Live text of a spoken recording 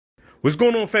What's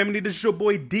going on, family? This is your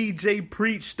boy DJ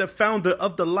Preach, the founder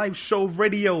of the Life Show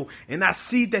Radio, and I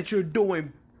see that you're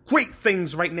doing great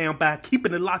things right now by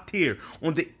keeping it locked here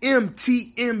on the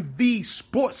MTMV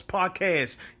Sports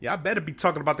Podcast. Yeah, I better be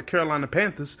talking about the Carolina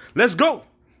Panthers. Let's go!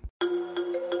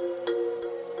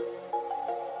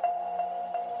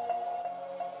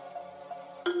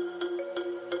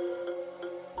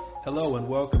 Hello and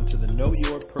welcome to the Know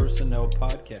Your Personnel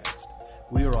podcast.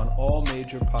 We are on all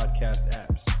major podcast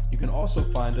apps. You can also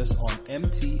find us on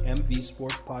MTMV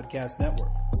Sports Podcast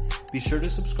Network. Be sure to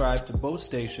subscribe to both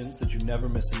stations that you never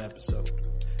miss an episode.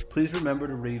 Please remember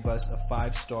to leave us a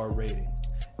 5-star rating.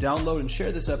 Download and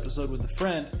share this episode with a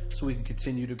friend so we can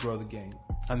continue to grow the game.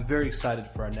 I'm very excited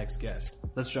for our next guest.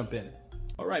 Let's jump in.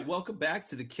 All right, welcome back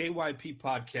to the KYP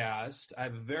podcast. I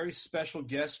have a very special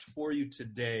guest for you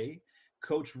today.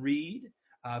 Coach Reed,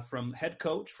 head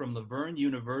coach from La Verne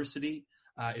University,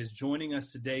 is joining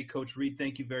us today. Coach Reed,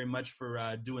 thank you very much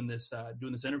for doing this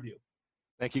interview.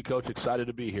 Thank you, Coach. Excited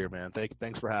to be here, man.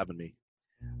 Thanks for having me.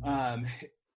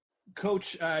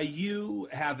 Coach, you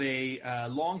have a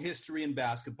long history in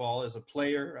basketball as a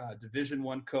player, Division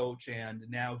I coach, and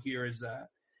now here as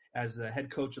a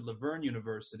head coach at La Verne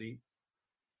University.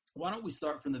 Why don't we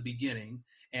start from the beginning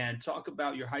and talk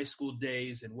about your high school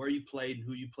days and where you played and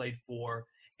who you played for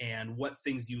and what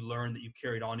things you learned that you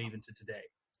carried on even to today?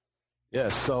 Yeah,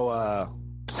 so I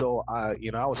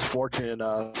was fortunate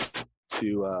enough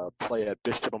to play at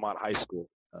Bishop Amat High School,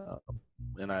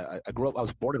 and I grew up. I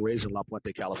was born and raised in La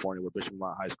Puente, California, where Bishop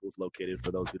Amat High School is located.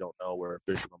 For those who don't know where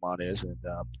Bishop Amat is, and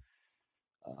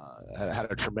I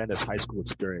had a tremendous high school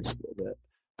experience.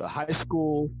 The high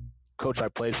school coach I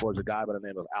played for is a guy by the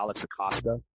name of Alex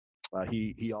Acosta.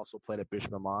 He also played at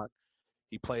Bishop Amat.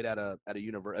 He played at a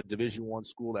Division I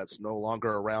school that's no longer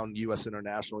around U.S.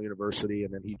 International University,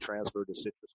 and then he transferred to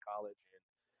Citrus College.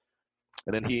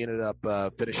 And then he ended up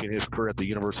finishing his career at the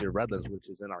University of Redlands, which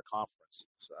is in our conference.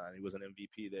 So, he was an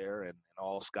MVP there and an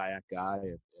all-SCIAC guy,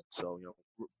 and so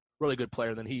really good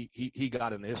player. And then he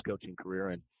got into his coaching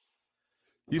career, and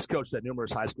he's coached at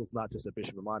numerous high schools, not just at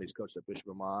Bishop Amat. He's coached at Bishop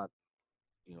Amat,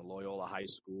 Loyola High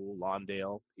School,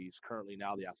 Lawndale. He's currently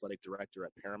now the athletic director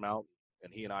at Paramount,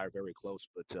 and he and I are very close.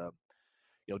 But,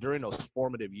 during those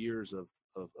formative years of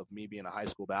me being a high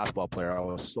school basketball player, I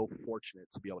was so fortunate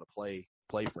to be able to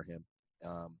play for him.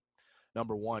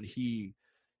 Number one, he's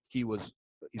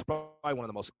probably one of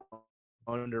the most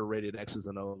underrated X's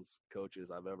and O's coaches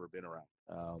I've ever been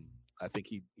around. I think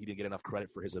he didn't get enough credit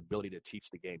for his ability to teach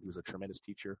the game. He was a tremendous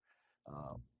teacher.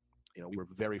 We were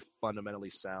very fundamentally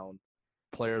sound.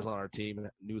 Players on our team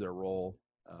knew their role.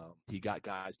 He got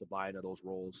guys to buy into those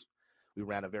roles. We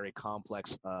ran a very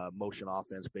complex motion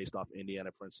offense based off Indiana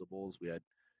principles. We had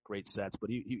great sets, but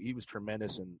he was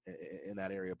tremendous in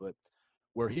that area. But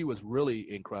where he was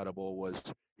really incredible was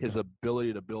his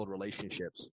ability to build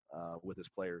relationships with his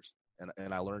players,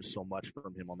 and I learned so much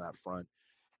from him on that front.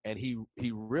 And he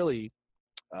really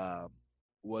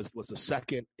was the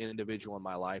second individual in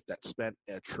my life that spent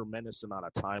a tremendous amount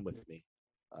of time with me.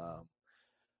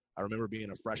 I remember being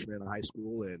a freshman in high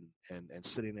school and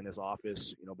sitting in his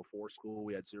office, before school.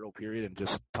 We had zero period and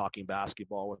just talking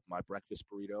basketball with my breakfast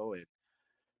burrito and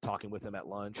talking with him at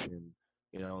lunch and,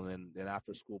 then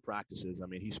after school practices. I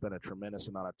mean, he spent a tremendous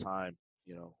amount of time,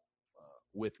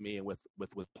 with me and with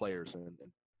players and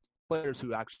players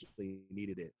who actually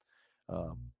needed it.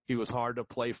 He was hard to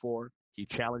play for. He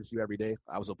challenged you every day.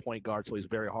 I was a point guard, so he's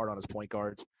very hard on his point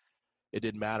guards. It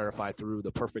didn't matter if I threw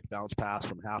the perfect bounce pass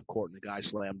from half court and the guy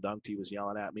slam dunked, he was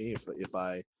yelling at me. If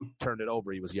I turned it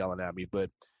over, he was yelling at me. But,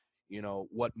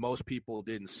 what most people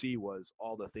didn't see was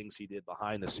all the things he did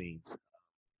behind the scenes.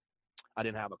 I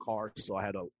didn't have a car, so I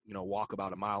had to, walk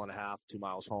about 1.5 miles, 2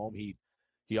 miles home. He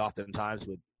oftentimes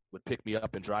would pick me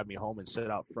up and drive me home and sit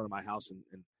out in front of my house, and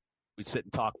we'd sit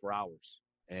and talk for hours.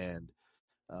 And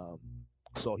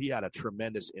so he had a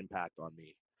tremendous impact on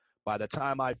me. By the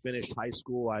time I finished high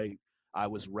school, I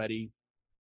was ready,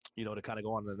 to kind of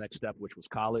go on to the next step, which was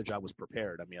college. I was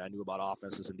prepared. I mean, I knew about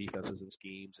offenses and defenses and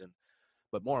schemes,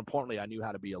 but more importantly, I knew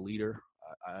how to be a leader.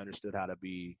 I understood how to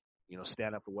be,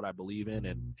 stand up for what I believe in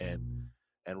and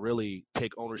really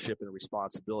take ownership and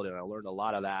responsibility. And I learned a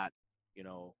lot of that,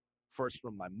 first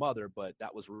from my mother, but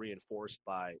that was reinforced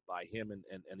by him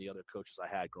and the other coaches I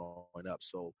had growing up.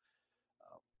 So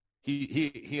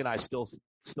he and I still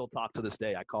talk to this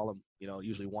day. I call him,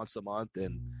 usually once a month,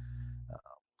 and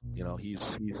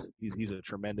he's a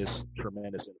tremendous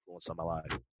influence on my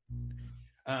life.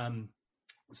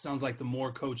 Sounds like the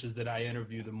more coaches that I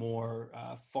interview, the more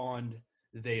fond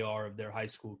they are of their high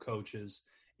school coaches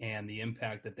and the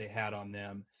impact that they had on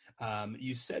them.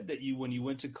 You said that when you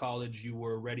went to college, you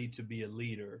were ready to be a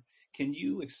leader. Can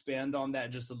you expand on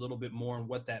that just a little bit more and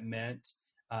what that meant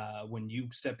when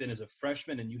you stepped in as a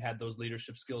freshman and you had those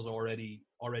leadership skills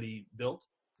already built?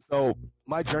 So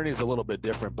my journey is a little bit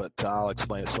different, but I'll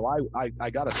explain it. So I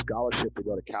got a scholarship to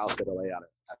go to Cal State LA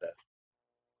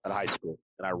at high school,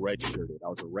 and I redshirted. I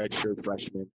was a redshirt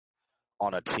freshman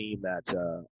on a team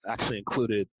that actually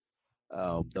included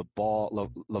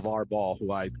LeVar Ball,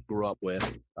 who I grew up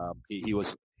with.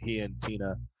 He and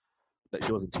Tina,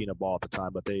 she wasn't Tina Ball at the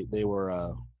time, but they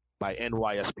were my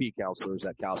NYSP counselors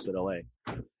at Cal State LA.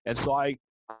 And so I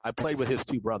played with his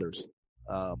two brothers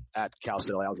at Cal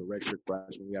State LA. I was a redshirt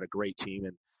freshman. We had a great team,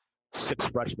 and 6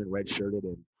 freshmen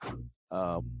redshirted.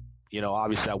 And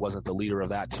obviously I wasn't the leader of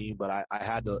that team, but I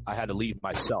had to lead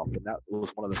myself, and that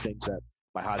was one of the things that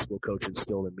my high school coach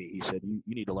instilled in me. He said, you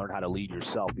need to learn how to lead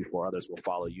yourself before others will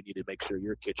follow. You need to make sure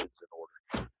your kitchen's in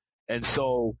order. And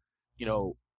so,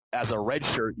 as a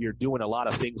redshirt, you're doing a lot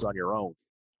of things on your own,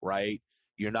 right?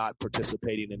 You're not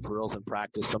participating in drills and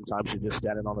practice. Sometimes you're just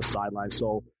standing on the sideline.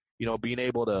 So, being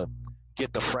able to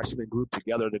get the freshman group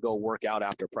together to go work out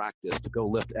after practice, to go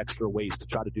lift extra weights, to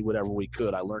try to do whatever we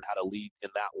could, I learned how to lead in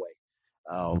that way.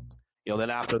 Then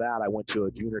after that, I went to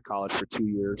a junior college for 2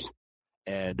 years.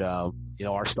 And,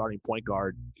 our starting point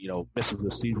guard, misses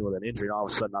the season with an injury. And all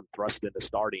of a sudden I'm thrust into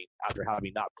starting after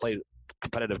having not played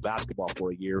competitive basketball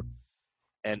for a year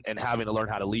and having to learn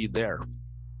how to lead there.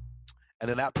 And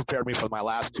then that prepared me for my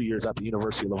last 2 years at the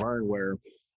University of La Verne, where,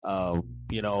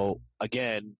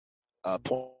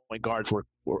 point guards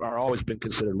are always been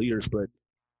considered leaders. But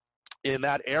in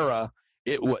that era,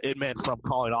 it meant from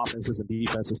calling offenses and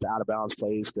defenses to out of bounds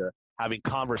plays to having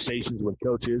conversations with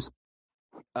coaches.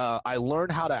 I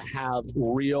learned how to have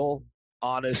real,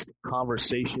 honest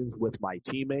conversations with my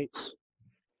teammates,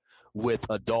 with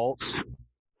adults,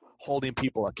 holding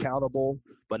people accountable,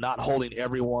 but not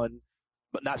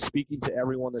speaking to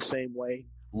everyone the same way,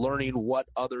 learning what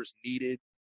others needed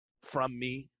from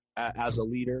me as a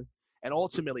leader, and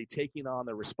ultimately taking on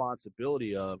the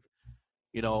responsibility of,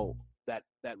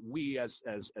 that we as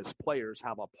players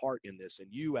have a part in this, and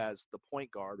you as the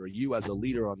point guard or you as a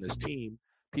leader on this team,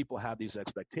 people have these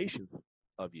expectations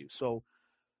of you. So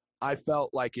I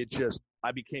felt like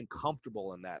I became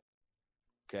comfortable in that,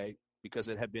 okay, because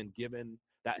that had been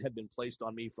placed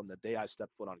on me from the day I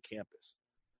stepped foot on campus.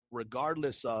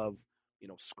 Regardless of,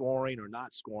 scoring or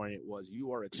not scoring, it was,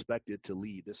 you are expected to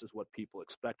lead. This is what people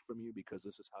expect from you because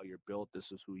this is how you're built.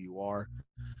 This is who you are.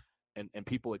 And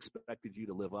people expected you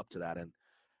to live up to that. And,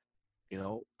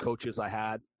 coaches I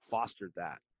had fostered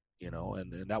that.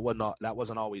 And that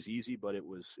wasn't always easy, but it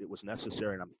was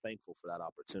necessary, and I'm thankful for that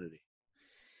opportunity.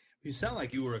 You sound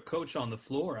like you were a coach on the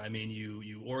floor. I mean,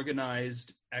 you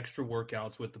organized extra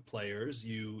workouts with the players.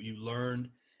 You learned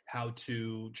how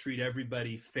to treat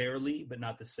everybody fairly, but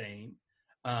not the same.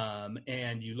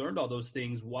 And you learned all those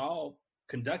things while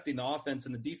conducting the offense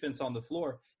and the defense on the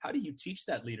floor. How do you teach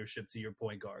that leadership to your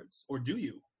point guards, or do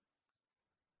you?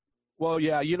 Well,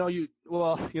 yeah,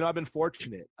 I've been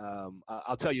fortunate.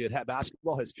 I'll tell you,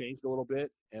 basketball has changed a little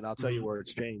bit, and I'll tell you where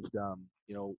it's changed.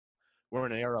 We're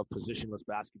in an era of positionless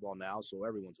basketball now, so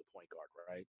everyone's a point guard,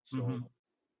 right?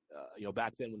 So,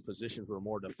 back then when positions were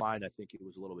more defined, I think it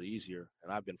was a little bit easier.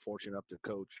 And I've been fortunate enough to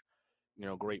coach,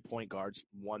 great point guards.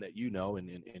 One that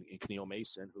in Keneal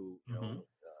Mason, who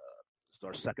is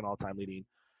our second all-time leading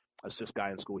assist guy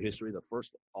in school history. The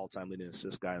first all-time leading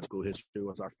assist guy in school history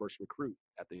was our first recruit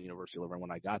at the University of La Verne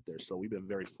when I got there. So we've been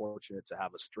very fortunate to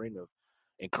have a string of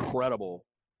incredible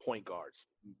point guards,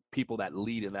 people that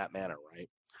lead in that manner, right?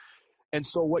 And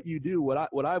so what you do,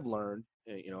 what I've learned,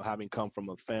 having come from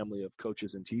a family of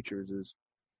coaches and teachers, is,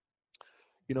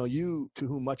 you to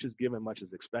whom much is given, much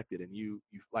is expected. And you,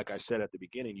 like I said at the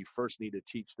beginning, you first need to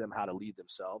teach them how to lead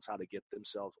themselves, how to get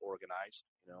themselves organized,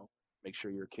 make sure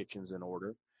your kitchen's in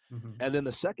order. And then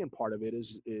the second part of it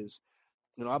is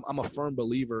I'm a firm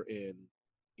believer in,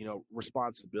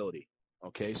 responsibility.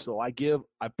 Okay. So I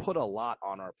put a lot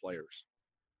on our players.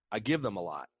 I give them a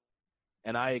lot,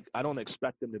 and I don't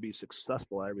expect them to be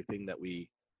successful at everything that we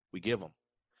give them.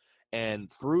 And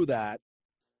through that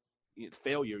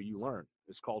failure, you learn.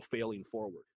 It's called failing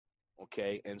forward.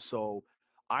 Okay. And so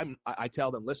I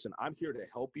tell them, listen, I'm here to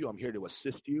help you. I'm here to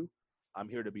assist you. I'm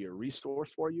here to be a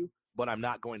resource for you, but I'm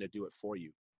not going to do it for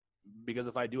you. Because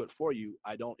if I do it for you,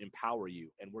 I don't empower you.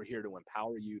 And we're here to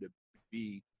empower you to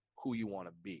be who you want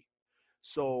to be.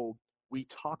 So we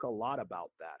talk a lot about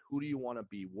that. Who do you want to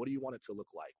be? What do you want it to look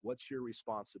like? What's your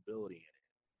responsibility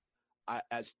in it?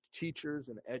 As teachers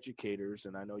and educators,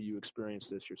 and I know you experience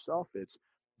this yourself, it's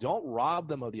don't rob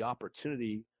them of the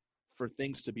opportunity for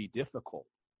things to be difficult.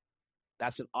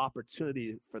 that's an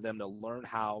opportunity for them to learn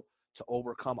how to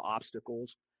overcome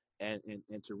obstacles and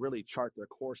to really chart their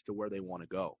course to where they want to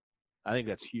go. I think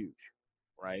that's huge,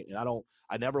 right? And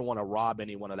I never want to rob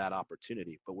anyone of that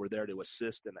opportunity, but we're there to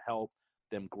assist and help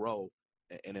them grow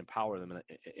and empower them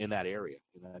in that area.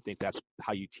 And I think that's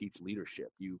how you teach leadership.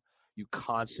 You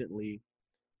constantly,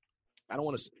 I don't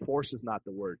want to, force is not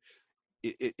the word.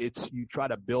 It's you try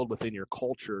to build within your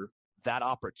culture that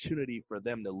opportunity for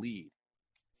them to lead.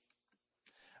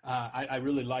 I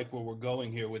really like where we're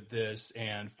going here with this,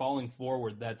 and failing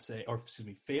forward. That's a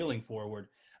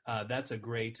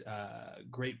great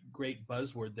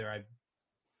buzzword there. I've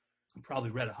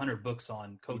probably read 100 books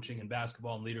on coaching and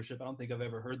basketball and leadership. I don't think I've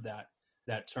ever heard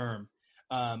that term.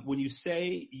 When you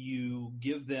say you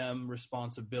give them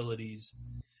responsibilities,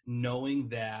 knowing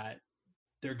that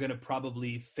they're going to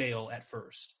probably fail at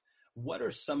first, what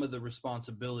are some of the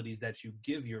responsibilities that you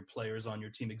give your players on your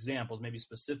team? Examples, maybe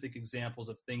specific examples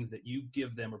of things that you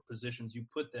give them or positions you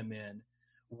put them in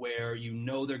where you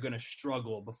know they're going to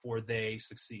struggle before they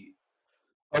succeed.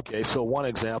 Okay, so one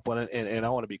example, and I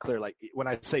want to be clear, like when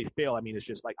I say fail, I mean, it's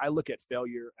just like I look at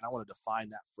failure and I want to define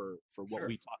that for what Sure.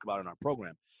 we talk about in our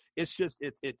program. It's just,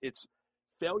 it's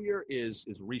failure is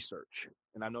research.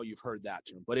 And I know you've heard that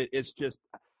term, but it's just,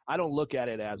 I don't look at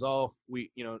it as,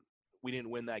 we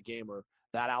didn't win that game or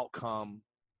that outcome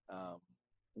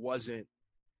wasn't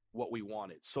what we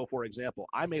wanted. So for example,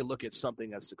 I may look at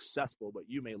something as successful, but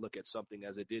you may look at something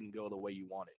as it didn't go the way you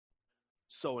wanted.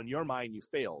 So in your mind, you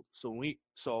failed.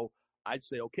 So I'd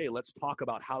say, okay, let's talk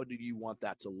about how do you want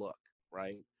that to look,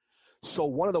 right? So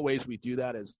one of the ways we do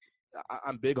that is,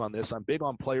 I'm big on this. I'm big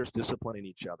on players disciplining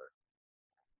each other.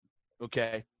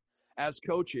 Okay. As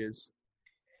coaches,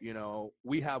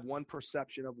 we have one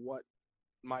perception of what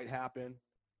might happen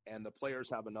and the players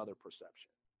have another perception.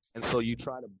 And so you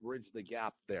try to bridge the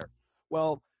gap there.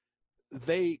 Well,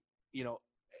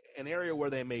 an area where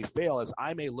they may fail is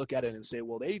I may look at it and say,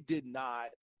 well, they did not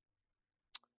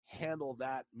handle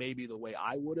that maybe the way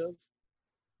I would have,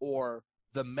 or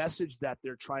the message that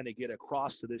they're trying to get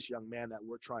across to this young man that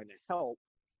we're trying to help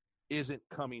isn't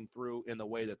coming through in the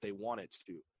way that they want it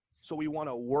to. So we want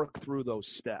to work through those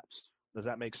steps. Does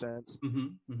that make sense?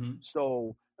 Mm-hmm, mm-hmm.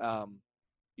 So,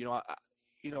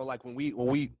 like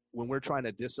when we're trying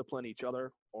to discipline each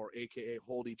other, or AKA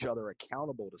hold each other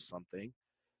accountable to something,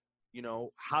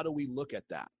 how do we look at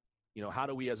that? How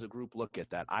do we as a group look at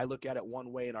that? I look at it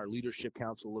one way and our leadership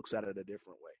council looks at it a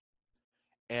different way.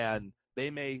 And they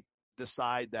may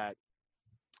decide that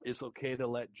it's okay to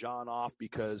let John off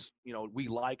because, we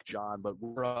like John, but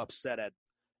we're upset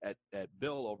at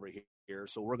Bill over here.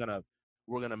 So we're going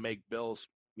to make Bill's,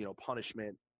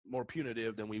 punishment more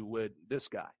punitive than we would this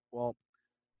guy. Well,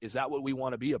 is that what we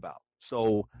want to be about?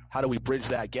 So how do we bridge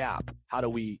that gap? How do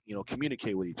we,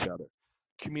 communicate with each other?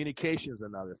 Communication is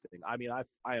another thing. I mean,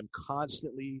 I am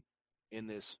constantly in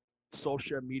this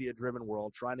social media driven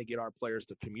world trying to get our players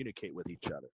to communicate with each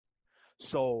other.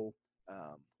 So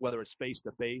whether it's face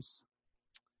to face,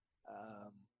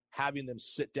 having them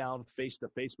sit down face to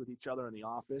face with each other in the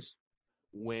office,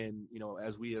 when,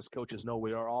 as we as coaches know,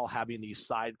 we are all having these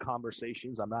side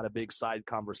conversations. I'm not a big side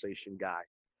conversation guy.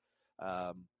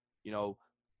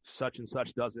 Such and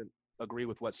such doesn't agree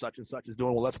with what such and such is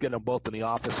doing. Well, let's get them both in the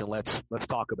office and let's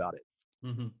talk about it.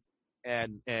 Mm-hmm.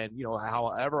 And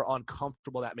however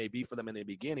uncomfortable that may be for them in the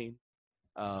beginning,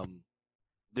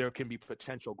 there can be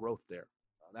potential growth there.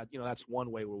 That's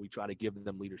one way where we try to give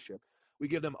them leadership. We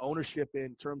give them ownership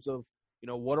in terms of,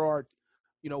 what are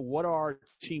our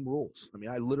team rules? I mean,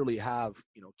 I literally have,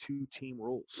 2 team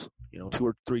rules, 2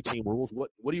 or 3 team rules. What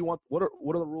do you want? What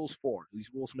are the rules for? These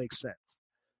rules make sense.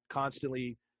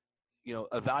 Constantly,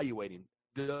 evaluating.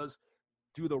 Do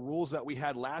the rules that we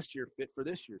had last year fit for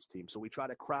this year's team? So we try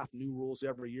to craft new rules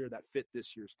every year that fit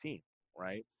this year's team,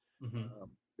 right?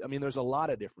 Mm-hmm. There's a lot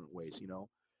of different ways,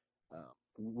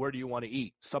 where do you want to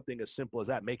eat? Something as simple as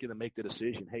that, making them make the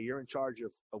decision. Hey, you're in charge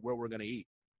of where we're going to eat.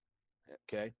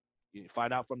 Okay. You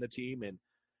find out from the team, and,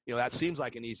 that seems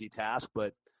like an easy task,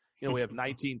 but, we have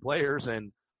 19 players,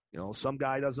 and, some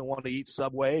guy doesn't want to eat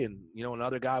Subway, and,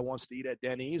 another guy wants to eat at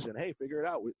Denny's, and hey, figure it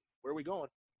out. Where are we going?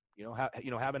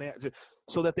 Have an answer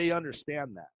so that they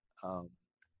understand that,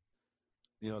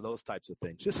 those types of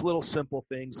things, just little simple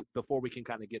things before we can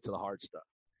kind of get to the hard stuff.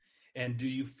 And do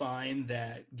you find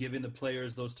that giving the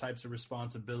players those types of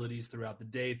responsibilities throughout the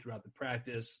day, throughout the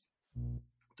practice,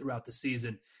 throughout the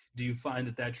season, do you find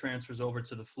that transfers over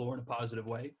to the floor in a positive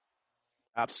way?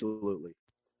 Absolutely.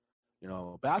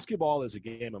 Basketball is a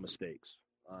game of mistakes.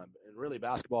 And really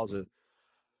basketball is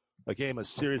a game, a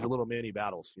series of little mini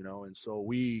battles, and so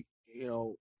we,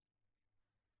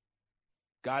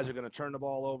 guys are going to turn the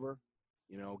ball over.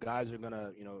 Guys are going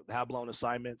to, have blown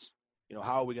assignments.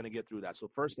 How are we going to get through that? So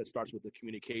first, that starts with the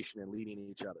communication and leading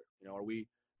each other. Are we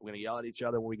going to yell at each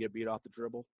other when we get beat off the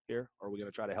dribble here? Or are we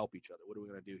going to try to help each other? What are we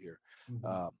going to do here?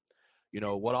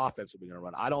 Mm-hmm. What offense are we going to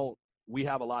run? We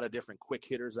have a lot of different quick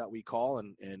hitters that we call,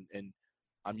 and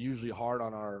I'm usually hard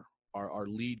on our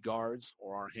lead guards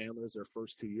or our handlers their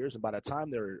first 2 years. And by the time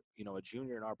they're, a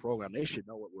junior in our program, they should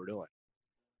know what we're doing,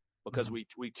 because we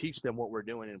teach them what we're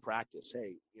doing in practice.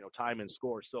 Hey, time and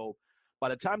score. So by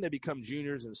the time they become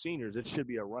juniors and seniors, it should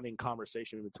be a running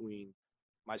conversation between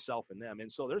myself and them.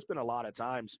 And so there's been a lot of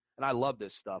times, and I love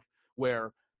this stuff,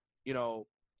 where,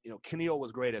 Keneal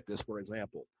was great at this, for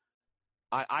example.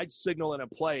 I'd signal in a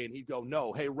play, and he'd go,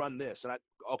 no, hey, run this. And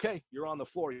okay, you're on the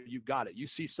floor. You got it. You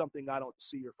see something I don't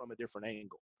see, or from a different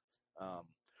angle.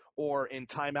 Or in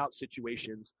timeout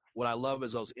situations, what I love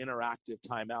is those interactive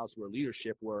timeouts where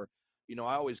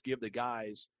I always give the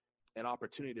guys an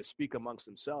opportunity to speak amongst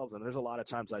themselves. And there's a lot of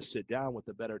times I sit down with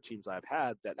the better teams I've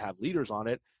had that have leaders on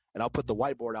it, and I'll put the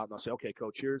whiteboard out and I'll say, okay,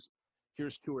 coach, here's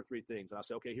 2 or 3 things. And I'll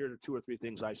say, okay, here are 2 or 3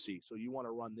 things I see. So you want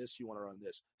to run this, you want to run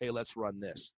this. Hey, let's run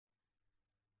this.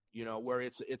 Where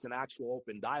it's an actual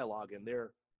open dialogue, and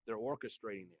they're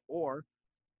orchestrating it. Or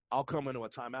I'll come into a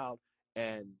timeout,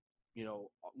 and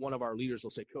one of our leaders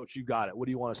will say, coach, you got it. What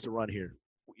do you want us to run here?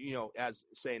 As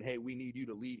saying, hey, we need you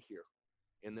to lead here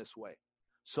in this way.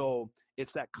 So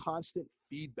it's that constant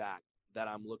feedback that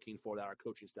I'm looking for, that our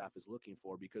coaching staff is looking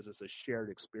for, because it's a shared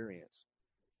experience.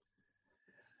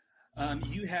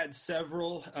 You had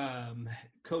several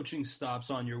coaching stops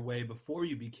on your way before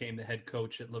you became the head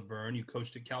coach at La Verne. You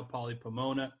coached at Cal Poly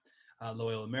Pomona,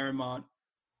 Loyola Marymount,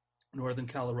 Northern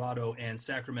Colorado, and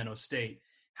Sacramento State.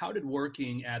 How did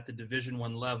working at the Division I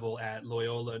level at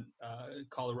Loyola,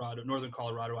 Colorado, Northern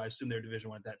Colorado, I assume they're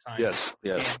Division I at that time. Yes.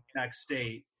 And Sac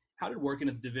State. How did working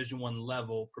at the Division I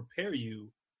level prepare you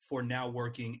for now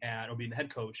working at, or being the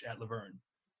head coach at La Verne?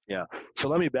 Yeah. So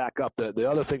let me back up. The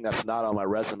other thing that's not on my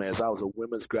resume is I was a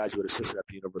women's graduate assistant at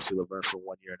the University of La Verne for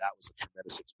 1 year, and that was a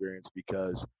tremendous experience,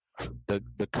 because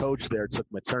the coach there took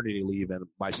maternity leave, and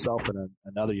myself and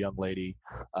another young lady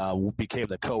became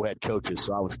the co-head coaches.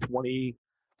 So I was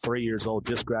 23 years old,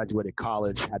 just graduated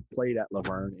college, had played at La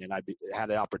Verne, and I had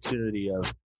the opportunity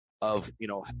of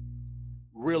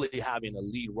really having a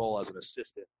lead role as an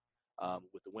assistant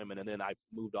with the women. And then I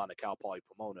moved on to Cal Poly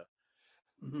Pomona.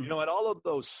 Mm-hmm. At all of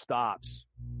those stops,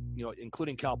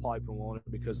 including Cal Poly Pomona,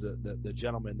 because the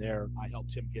gentleman there, I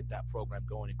helped him get that program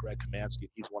going, and Greg Kamansky,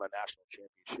 he's won a national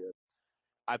championship.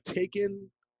 I've taken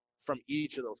from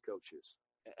each of those coaches.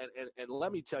 And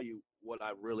let me tell you what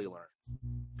I've really learned.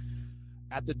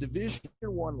 At the Division I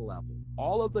level,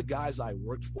 all of the guys I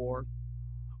worked for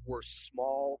were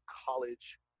small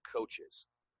college coaches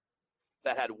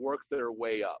that had worked their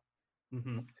way up.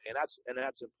 Mm-hmm. And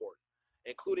that's important.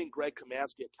 Including Greg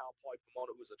Kamansky at Cal Poly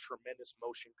Pomona, who was a tremendous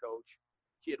motion coach.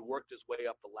 He had worked his way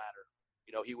up the ladder.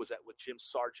 He was with Jim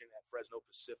Sargent at Fresno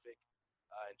Pacific.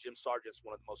 And Jim Sargent's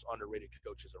one of the most underrated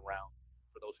coaches around,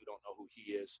 for those who don't know who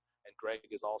he is. And Greg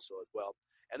is also as well.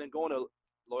 And then going to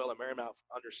Loyola Marymount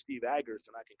under Steve Aggers,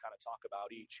 and I can kind of talk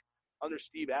about each. Under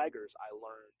Steve Aggers, I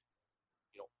learned,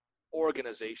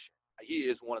 organization. He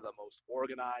is one of the most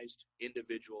organized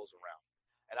individuals around.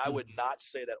 And I would not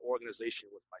say that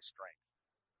organization was my strength.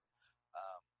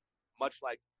 Much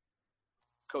like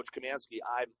Coach Kamansky,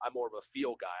 I'm more of a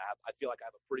feel guy. I feel like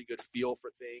I have a pretty good feel for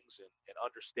things and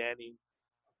understanding,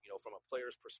 from a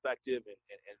player's perspective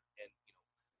and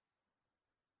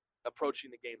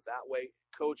approaching the game that way.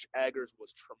 Coach Aggers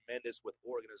was tremendous with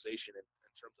organization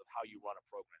in terms of how you run a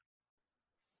program.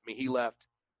 I mean, he left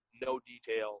no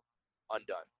detail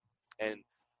undone. And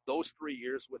those 3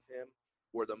 years with him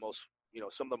were the most,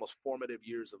 some of the most formative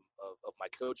years of my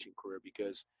coaching career,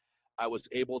 because I was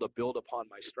able to build upon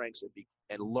my strengths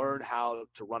and learn how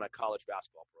to run a college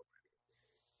basketball program.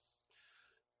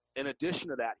 In addition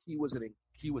to that, he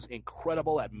was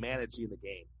incredible at managing the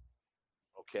game.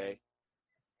 Okay,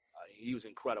 he was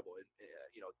incredible.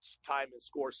 Time and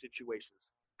score situations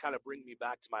kind of bring me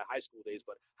back to my high school days,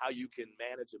 but how you can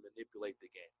manage and manipulate the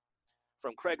game.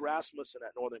 From Craig Rasmussen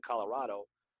at Northern Colorado,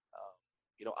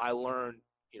 I learned,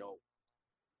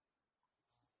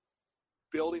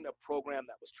 building a program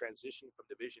that was transitioning from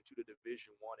Division II to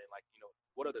Division I, and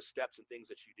what are the steps and things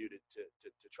that you do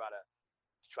to try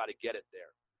to get it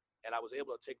there. And I was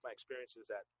able to take my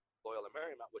experiences at Loyola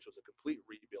Marymount, which was a complete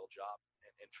rebuild job,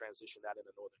 and transition that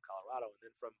into Northern Colorado. And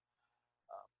then from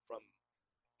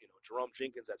Jerome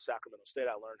Jenkins at Sacramento State,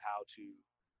 I learned how to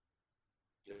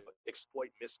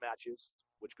exploit mismatches,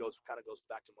 which goes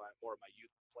back to more of my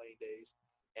youth playing days.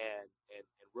 and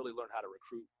really learn how to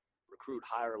recruit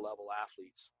higher level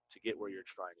athletes to get where you're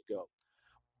trying to go.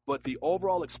 But the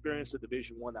overall experience of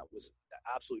Division I that was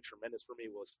absolutely tremendous for me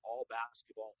was all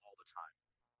basketball all the time.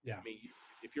 Yeah. I mean,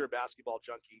 if you're a basketball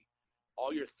junkie,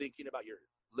 all you're thinking about, you're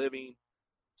living,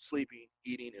 sleeping,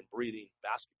 eating, and breathing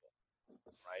basketball,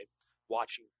 right?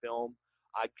 Watching film.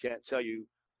 I can't tell you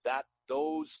that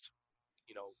those,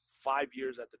 5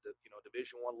 years at the,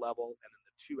 Division I level and then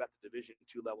the 2 at the Division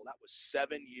II level, that was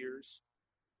 7 years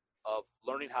of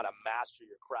learning how to master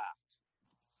your craft,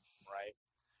 right?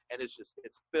 And it's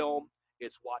film,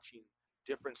 it's watching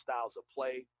different styles of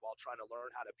play while trying to learn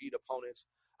how to beat opponents.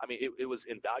 I mean, it was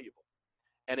invaluable.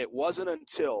 And it wasn't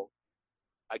until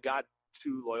I got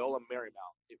to Loyola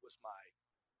Marymount, it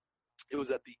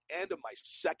was at the end of my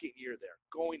second year there,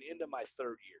 going into my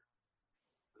third year,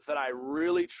 that I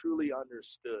really, truly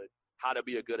understood how to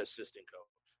be a good assistant coach.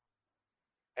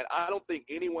 And I don't think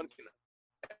anyone can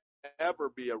ever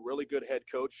be a really good head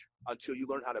coach until you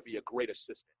learn how to be a great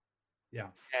assistant. Yeah.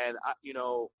 And,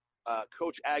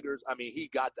 Coach Aggers, I mean, he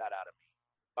got that out of me.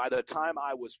 By the time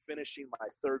I was finishing my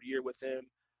third year with him,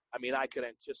 I mean, I could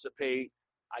anticipate,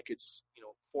 I could,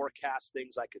 forecast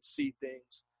things, I could see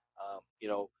things,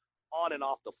 on and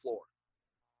off the floor.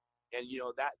 And,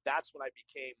 that's when I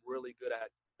became really good at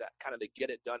that kind of the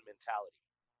get it done mentality.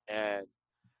 And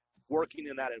working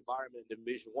in that environment in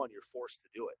Division I, you're forced to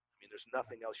do it. I mean, there's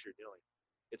nothing else you're doing.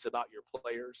 It's about your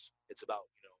players. It's about,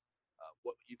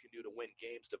 what you can do to win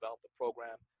games, develop the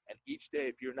program. And each day,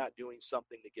 if you're not doing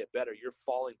something to get better, you're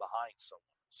falling behind someone.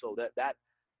 So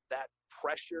that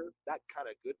pressure, that kind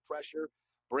of good pressure,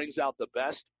 brings out the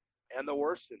best and the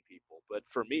worst in people. But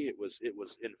for me, it was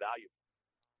invaluable.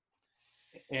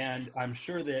 And I'm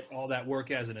sure that all that work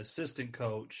as an assistant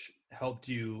coach helped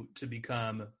you to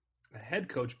become a head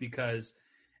coach, because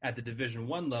at the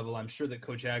Division I level, I'm sure that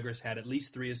Coach Aggers had at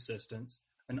least 3 assistants,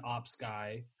 an ops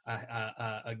guy,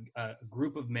 a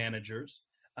group of managers,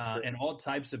 Sure. and all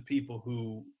types of people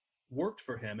who worked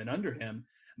for him and under him.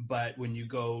 But when you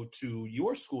go to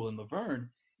your school in Laverne,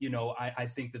 I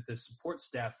think that the support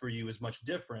staff for you is much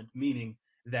different, meaning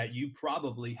that you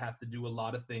probably have to do a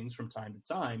lot of things from time to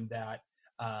time that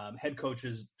head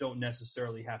coaches don't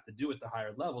necessarily have to do at the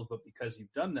higher levels, but because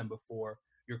you've done them before,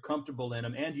 you're comfortable in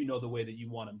them, and you know the way that you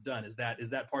want them done. Is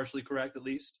that partially correct, at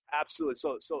least? Absolutely.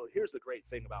 So here's the great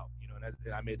thing about,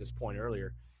 and I made this point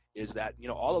earlier, is that,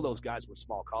 all of those guys were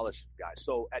small college guys.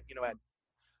 So at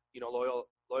Loyola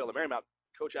Marymount,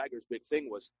 Coach Aggers' big thing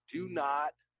was do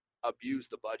not abuse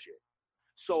the budget.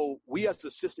 So we as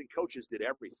assistant coaches did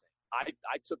everything.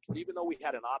 I took, even though we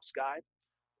had an ops guy,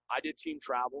 I did team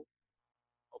travel.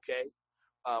 Okay.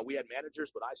 We had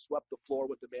managers, but I swept the floor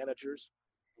with the managers.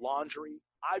 Laundry.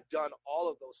 I've done all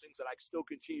of those things that I still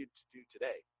continue to do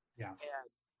today. Yeah.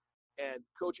 And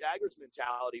Coach Aggers'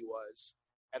 mentality was,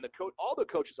 and all the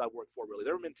coaches I worked for, really,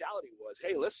 their mentality was,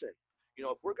 hey, listen,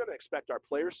 if we're going to expect our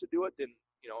players to do it, then,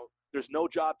 there's no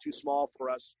job too small for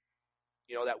us,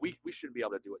 that we shouldn't be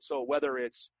able to do it. So whether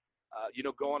it's,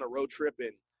 go on a road trip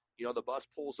and, the bus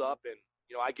pulls up and,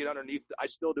 I get underneath, I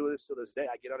still do this to this day.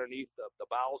 I get underneath the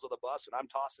bowels of the bus and I'm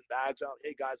tossing bags out.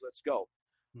 Hey guys, let's go.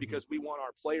 Because we want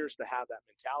our players to have that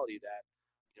mentality that,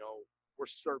 we're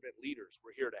servant leaders.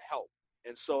 We're here to help.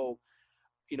 And so,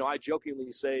 I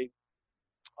jokingly say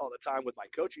all the time with my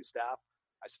coaching staff,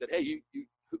 I said, hey,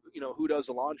 who does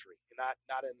the laundry?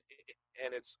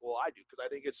 And it's, well, I do, because I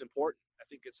think it's important. I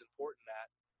think it's important that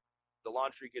the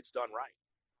laundry gets done right.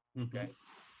 Okay.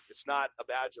 It's not a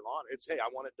badge of honor. It's, hey,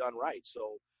 I want it done right.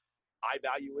 So I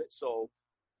value it. So,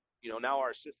 now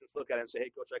our assistants look at it and say, hey,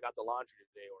 coach, I got the laundry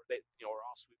today, or or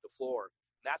I'll sweep the floor.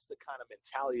 And that's the kind of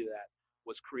mentality that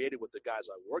was created with the guys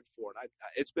I worked for. And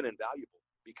it's been invaluable,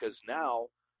 because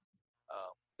now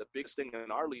the biggest thing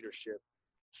in our leadership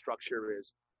structure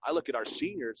is I look at our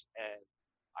seniors and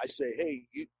I say, hey,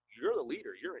 you're the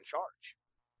leader. You're in charge.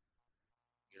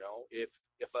 If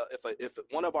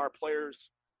one of our players,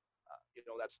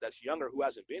 that's younger, who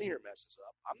hasn't been here, messes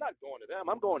up, I'm not going to them.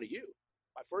 I'm going to you.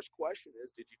 My first question is,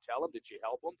 did you tell them? Did you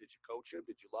help them? Did you coach them?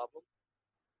 Did you love them?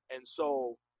 And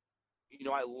so,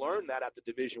 I learned that at the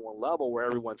Division I level, where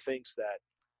everyone thinks that,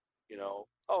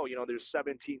 there's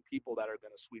 17 people that are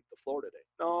going to sweep the floor today.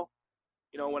 No.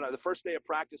 When the first day of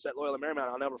practice at Loyola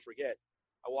Marymount, I'll never forget,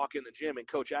 I walk in the gym and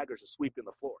Coach Aggers is sweeping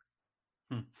the floor.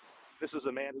 This is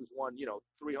a man who's won,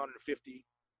 350,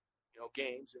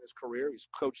 games in his career. He's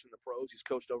coached in the pros. He's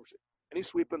coached overseas. And he's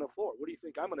sweeping the floor. What do you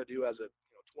think I'm going to do as a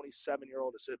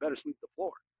 27-year-old to say, better sweep the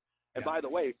floor? And by the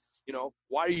way,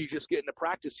 why are you just getting to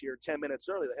practice here 10 minutes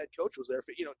early? The head coach was there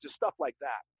for, just stuff like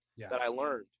that, that I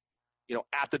learned,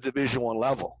 at the Division I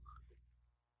level.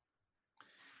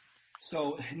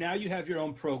 So now you have your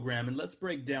own program, and let's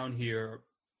break down here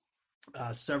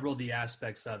several of the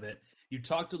aspects of it. You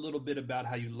talked a little bit about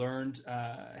how you learned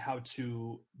how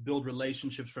to build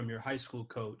relationships from your high school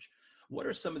coach. What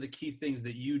are some of the key things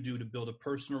that you do to build a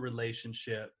personal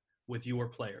relationship with your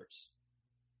players?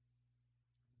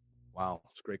 Wow,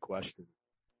 that's a great question.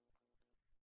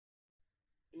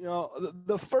 You know,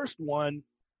 the first one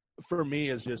for me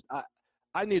is just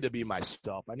I need to be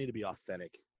myself. I need to be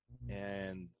authentic.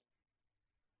 And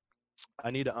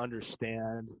I need to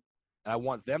understand, and I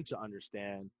want them to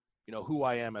understand, you know, who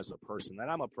I am as a person. And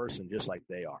I'm a person just like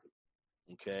they are.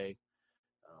 Okay.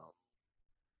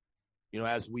 You know,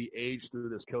 as we age through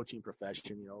this coaching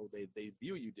profession, you know, they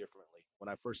view you differently. When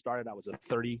I first started, I was a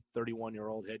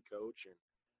 31-year-old head coach and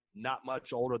not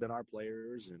much older than our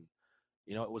players. And,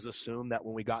 you know, it was assumed that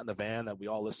when we got in the van that we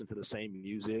all listened to the same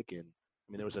music. And I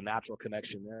mean, there was a natural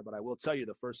connection there, but I will tell you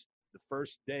the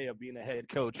first day of being a head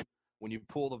coach, when you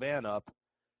pull the van up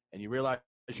and you realize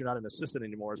you're not an assistant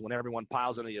anymore, is when everyone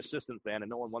piles into the assistant van and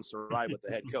no one wants to ride with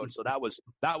the head coach. So that was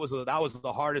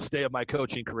the hardest day of my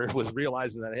coaching career, was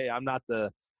realizing that, hey, I'm not the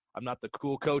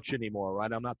cool coach anymore,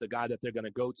 right? I'm not the guy that they're going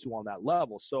to go to on that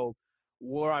level. So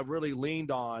where I really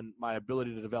leaned on my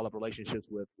ability to develop relationships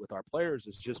with our players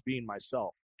is just being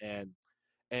myself and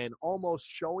almost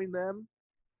showing them,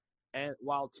 and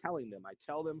while telling them. I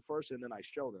tell them first and then I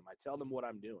show them. I tell them what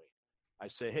I'm doing. I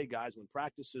say, hey guys, when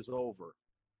practice is over,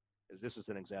 as this is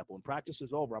an example, when practice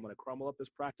is over, I'm going to crumble up this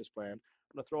practice plan.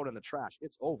 I'm going to throw it in the trash.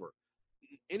 It's over.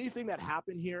 Anything that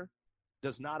happened here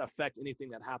does not affect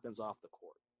anything that happens off the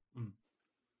court.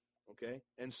 Okay.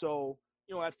 And so,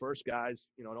 you know, at first guys,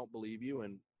 you know, don't believe you,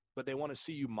 but they want to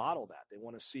see you model that. They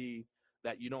want to see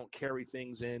that you don't carry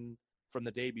things in from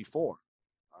the day before.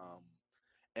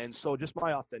 And so just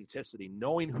my authenticity,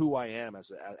 knowing who I am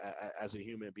as a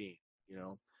human being, you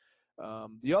know.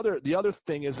 The other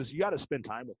thing is you got to spend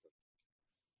time with them.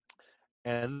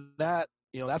 And that,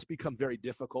 you know, that's become very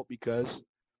difficult because,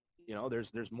 you know,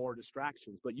 there's more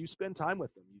distractions, but you spend time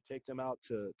with them. You take them out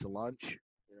to lunch,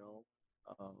 you know,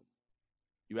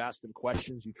 you ask them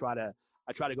questions.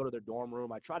 I try to go to their dorm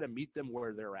room. I try to meet them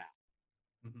where they're at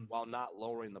while not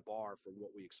lowering the bar for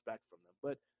what we expect from them.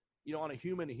 But, you know, on a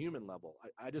human to human level,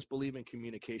 I just believe in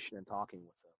communication and talking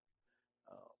with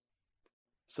them.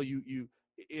 So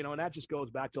you know, and that just goes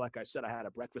back to, like I said, I had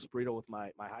a breakfast burrito with my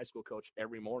high school coach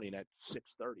every morning at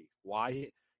 6:30. Why? You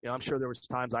know, I'm sure there was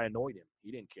times I annoyed him.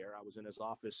 He didn't care. I was in his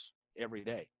office every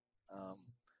day.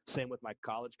 Same with my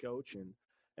college coach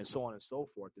and so on and so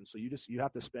forth. And so you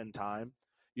have to spend time.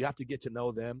 You have to get to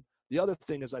know them. The other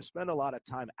thing is I spend a lot of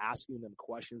time asking them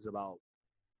questions about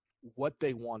what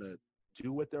they want to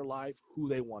do with their life, who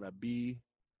they want to be,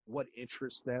 what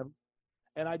interests them.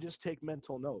 And I just take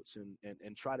mental notes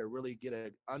and try to really get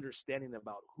an understanding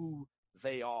about who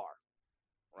they are,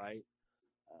 right?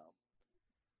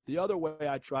 The other way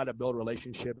I try to build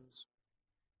relationships,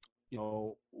 you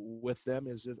know, with them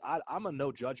is I'm a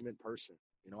no judgment person.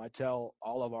 You know, I tell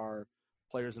all of our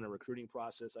players in the recruiting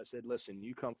process, I said, listen,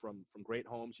 you come from great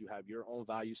homes. You have your own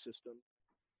value system.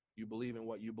 You believe in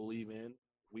what you believe in.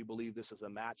 We believe this is a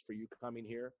match for you coming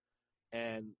here.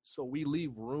 And so we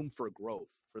leave room for growth,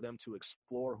 for them to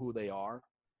explore who they are.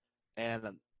 And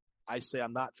I say,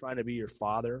 I'm not trying to be your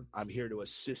father. I'm here to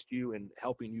assist you in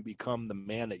helping you become the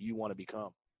man that you want to become.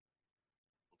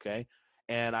 Okay?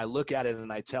 And I look at it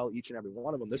and I tell each and every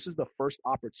one of them, this is the first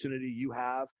opportunity you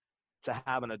have to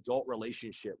have an adult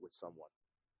relationship with someone.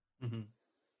 Mm-hmm.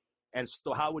 And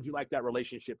so how would you like that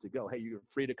relationship to go? Hey, you're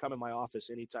free to come in my office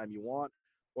anytime you want,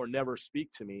 or never speak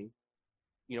to me,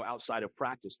 you know, outside of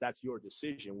practice. That's your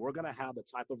decision. We're going to have the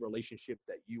type of relationship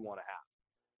that you want to have.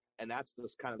 And that's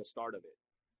just kind of the start of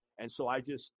it. And so I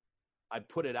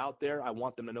put it out there. I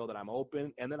want them to know that I'm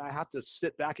open. And then I have to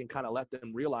sit back and kind of let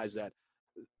them realize that.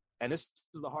 And this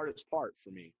is the hardest part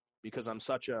for me because I'm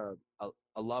such a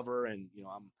lover and, you know,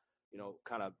 I'm, you know,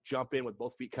 kind of jump in with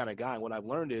both feet kind of guy. And what I've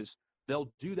learned is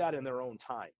they'll do that in their own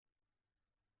time.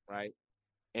 Right.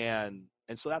 And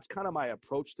so that's kind of my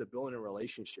approach to building a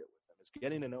relationship with them, is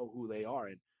getting to know who they are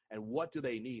and what do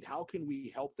they need? How can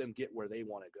we help them get where they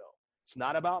want to go? It's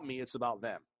not about me. It's about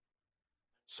them.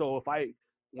 So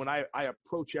when I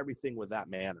approach everything with that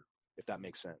manner, if that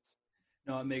makes sense.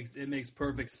 No, it makes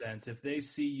perfect sense. If they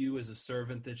see you as a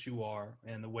servant that you are,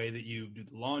 and the way that you do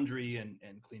the laundry and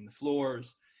clean the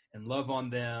floors and love on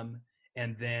them,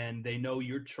 and then they know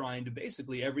you're trying to,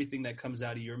 basically everything that comes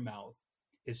out of your mouth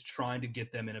is trying to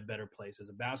get them in a better place as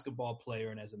a basketball player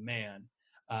and as a man.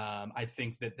 I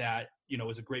think that, you know,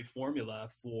 is a great formula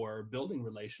for building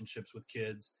relationships with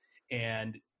kids.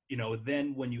 And, you know,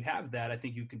 then when you have that, I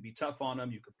think you can be tough on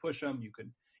them. You can push them. You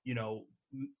can,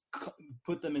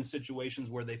 put them in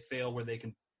situations where they fail, where they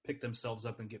can pick themselves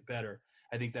up and get better.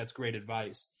 I think that's great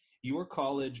advice. Your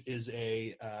college is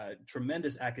a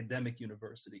tremendous academic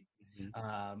university.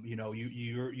 Mm-hmm.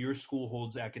 Your school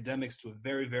holds academics to a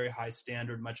very, very high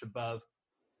standard, much above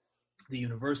the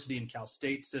university and Cal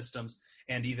State systems,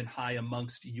 and even high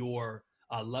amongst your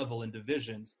level and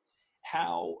divisions.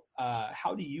 How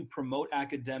do you promote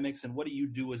academics, and what do you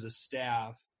do as a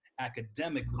staff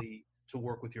academically to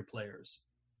work with your players?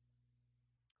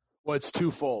 Well, it's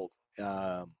twofold.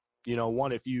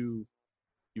 One, if you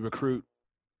recruit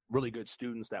really good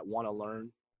students that want to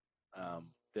learn,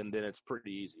 then it's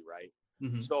pretty easy, right?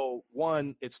 Mm-hmm. So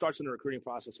one, it starts in the recruiting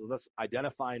process with us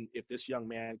identifying if this young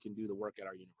man can do the work at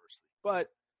our university. But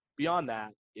beyond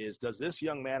that is, does this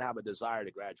young man have a desire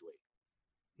to graduate?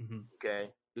 Mm-hmm. Okay.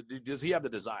 Does he have the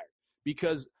desire?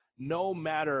 Because no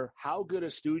matter how good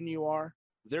a student you are,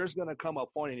 there's going to come a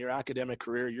point in your academic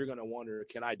career, you're going to wonder,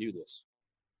 can I do this?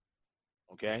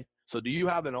 Okay. So do you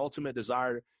have an ultimate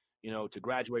desire, to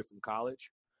graduate from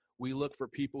college? We look for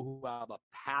people who have a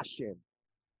passion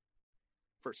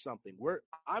for something.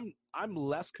 I'm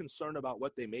less concerned about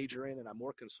what they major in, and I'm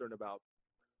more concerned about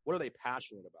what are they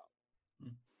passionate about.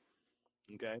 Mm.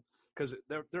 Okay. Because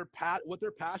what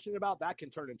they're passionate about, that can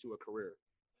turn into a career.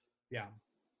 Yeah.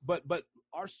 But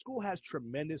our school has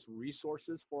tremendous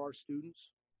resources for our students.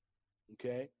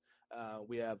 Okay.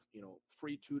 We have,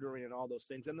 free tutoring and all those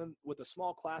things. And then with the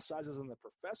small class sizes and the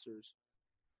professors,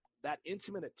 that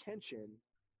intimate attention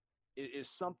is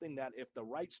something that if the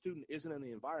right student isn't in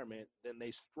the environment, then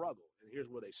they struggle. And here's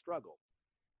where they struggle.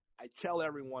 I tell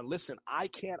everyone, listen, I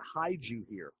can't hide you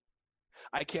here.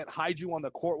 I can't hide you on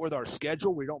the court with our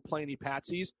schedule. We don't play any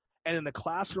patsies. And in the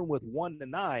classroom with 1 to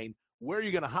 9, where are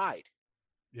you going to hide?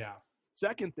 Yeah.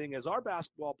 Second thing is, our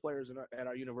basketball players at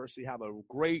our university have a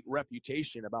great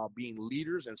reputation about being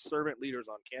leaders and servant leaders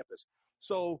on campus.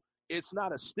 So it's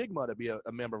not a stigma to be a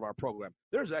member of our program.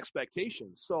 There's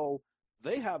expectations. So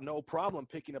they have no problem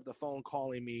picking up the phone,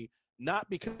 calling me, not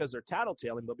because they're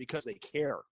tattletaling, but because they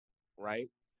care, right?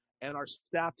 And our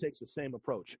staff takes the same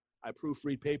approach. I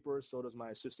proofread papers, so does my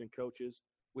assistant coaches.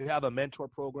 We have a mentor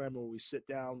program where we sit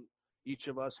down. Each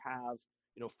of us have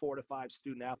 4 to 5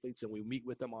 student athletes, and we meet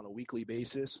with them on a weekly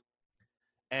basis.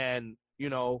 And,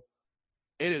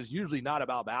 it is usually not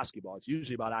about basketball. It's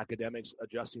usually about academics,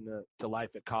 adjusting to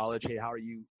life at college. Hey, how are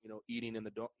you, eating in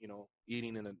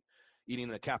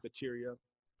the cafeteria?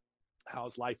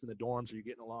 How's life in the dorms? Are you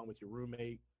getting along with your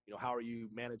roommate? How are you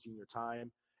managing your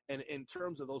time? And in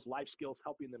terms of those life skills,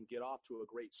 helping them get off to a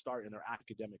great start in their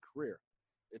academic career.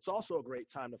 It's also a great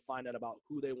time to find out about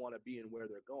who they want to be and where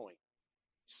they're going.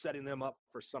 Setting them up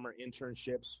for summer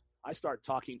internships. I start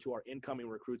talking to our incoming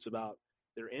recruits about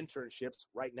their internships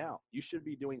right now. You should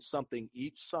be doing something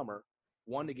each summer,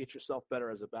 1, to get yourself better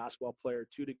as a basketball player,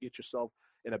 2, to get yourself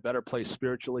in a better place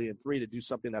spiritually, and 3, to do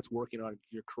something that's working on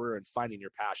your career and finding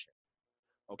your passion.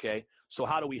 Okay? So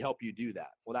how do we help you do that?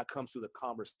 Well, that comes through the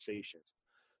conversations.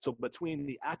 So between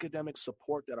the academic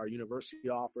support that our university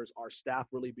offers, our staff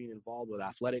really being involved with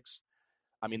athletics,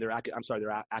 their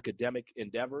academic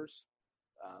endeavors.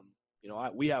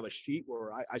 We have a sheet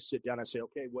where I sit down and I say,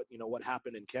 okay, what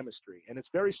happened in chemistry? And it's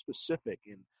very specific,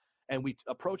 and we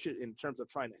approach it in terms of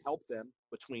trying to help them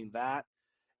between that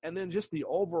and then just the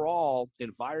overall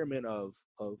environment of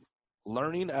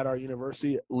learning at our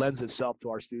university lends itself to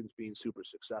our students being super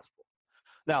successful.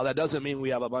 Now, that doesn't mean we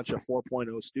have a bunch of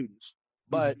 4.0 students,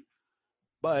 but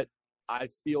I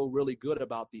feel really good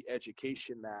about the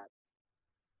education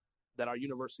that our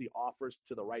university offers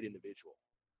to the right individual.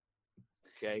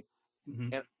 Okay.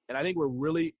 Mm-hmm. And I think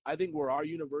where our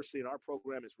university and our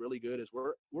program is really good is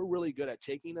we're really good at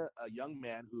taking a young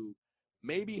man who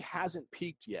maybe hasn't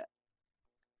peaked yet.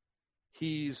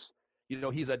 He's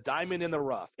a diamond in the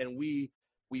rough, and we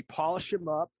polish him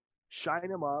up, shine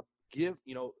him up,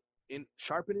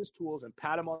 sharpen his tools and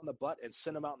pat him on the butt and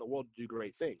send him out in the world to do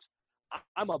great things.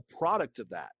 I'm a product of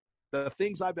that. The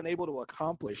things I've been able to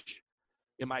accomplish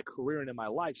in my career and in my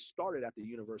life started at the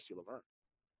University of La Verne.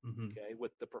 Mm-hmm. Okay,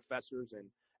 with the professors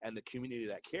and the community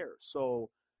that cares. So,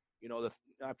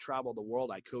 I've traveled the world.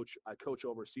 I coach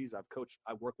overseas.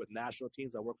 I've worked with national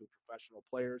teams. I work with professional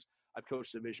players. I've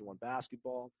coached Division I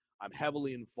basketball. I'm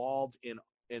heavily involved in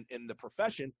the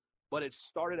profession, but it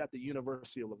started at the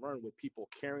University of La Verne with people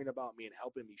caring about me and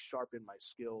helping me sharpen my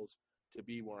skills to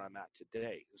be where I'm at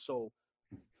today. So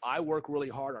I work really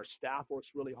hard. Our staff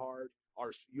works really hard.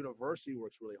 Our university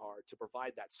works really hard to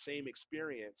provide that same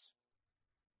experience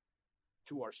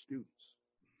to our students.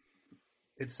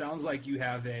 It sounds like you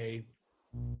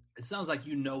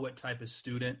know what type of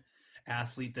student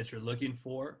athlete that you're looking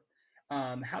for.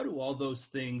 How do all those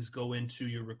things go into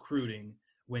your recruiting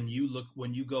when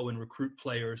you go and recruit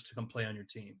players to come play on your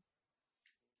team?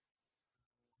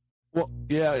 Well,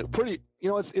 yeah, pretty.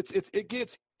 It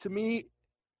gets to me.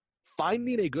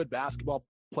 Finding a good basketball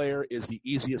player is the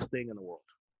easiest thing in the world.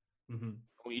 Mm-hmm.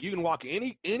 I mean, you can walk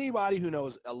anybody who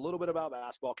knows a little bit about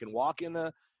basketball can walk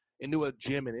into a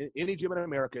gym in any gym in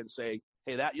America and say,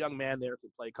 "Hey, that young man there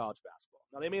can play college basketball."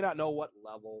 Now, they may not know what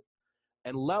level,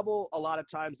 and level a lot of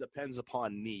times depends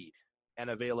upon need and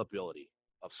availability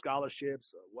of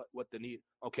scholarships, or what the need.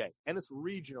 Okay, and it's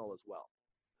regional as well.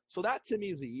 So that to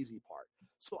me is the easy part.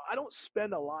 So I don't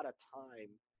spend a lot of time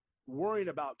worrying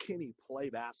about can he play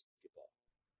basketball.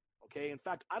 Okay. In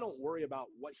fact, I don't worry about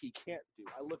what he can't do.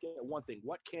 I look at one thing: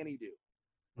 what can he do?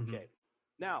 Mm-hmm. Okay.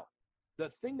 Now, the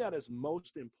thing that is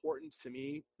most important to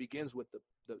me begins with the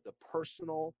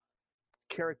personal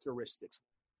characteristics,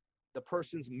 the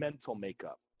person's mental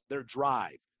makeup, their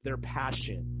drive, their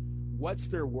passion. What's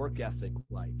their work ethic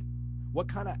like? What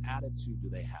kind of attitude do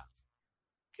they have?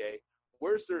 Okay.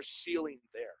 Where's their ceiling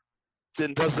there?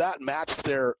 Then does that match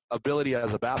their ability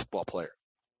as a basketball player?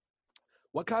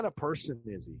 What kind of person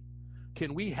is he?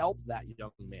 Can we help that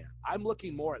young man? I'm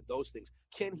looking more at those things.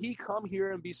 Can he come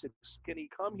here and can he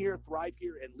come here, thrive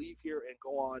here, and leave here and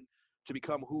go on to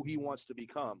become who he wants to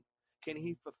become? Can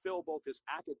he fulfill both his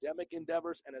academic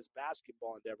endeavors and his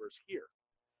basketball endeavors here?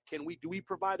 Do we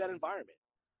provide that environment?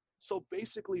 So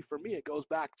basically for me, it goes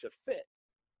back to fit.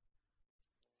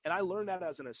 And I learned that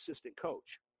as an assistant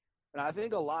coach. And I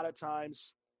think a lot of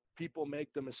times people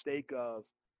make the mistake of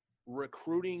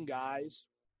recruiting guys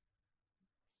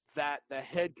that the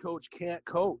head coach can't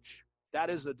coach. That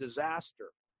is a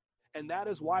disaster. And that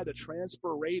is why the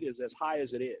transfer rate is as high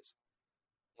as it is.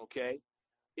 Okay?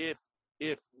 If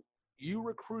you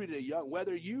recruited a young,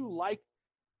 whether you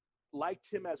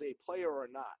liked him as a player or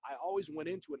not, I always went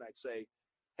into it and I'd say,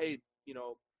 hey,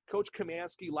 Coach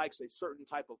Kamansky likes a certain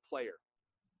type of player.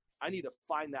 I need to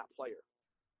find that player.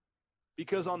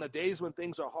 Because on the days when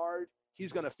things are hard,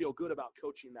 he's going to feel good about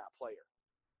coaching that player.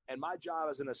 And my job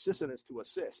as an assistant is to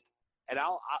assist. And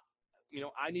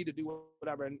I need to do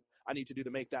whatever I need to do to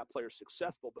make that player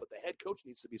successful, but the head coach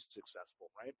needs to be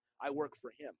successful, right? I work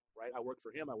for him, right? I work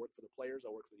for him. I work for the players. I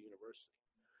work for the university.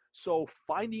 So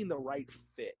finding the right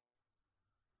fit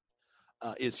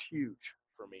is huge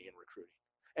for me in recruiting.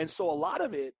 And so a lot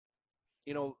of it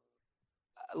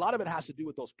has to do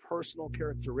with those personal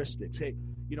characteristics. Hey,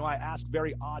 I ask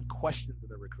very odd questions in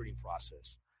the recruiting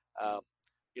process.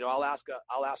 I'll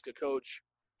ask a coach,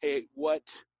 hey,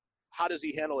 how does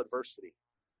he handle adversity?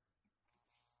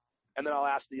 And then I'll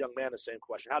ask the young man the same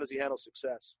question. How does he handle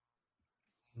success?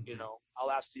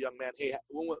 I'll ask the young man, hey,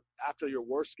 after your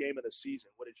worst game of the season,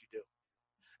 what did you do?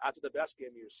 After the best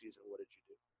game of your season, what did you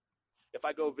do? If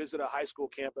I go visit a high school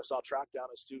campus, I'll track down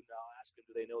a student. I'll ask them,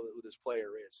 do they know who this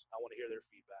player is? I want to hear their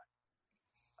feedback.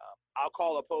 I'll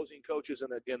call opposing coaches in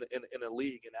a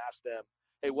league and ask them,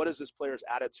 hey, what is this player's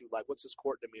attitude like? What's his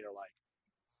court demeanor like?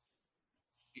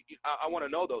 I want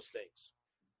to know those things.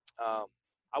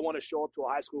 I want to show up to a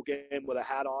high school game with a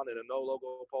hat on and a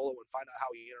no-logo polo and find out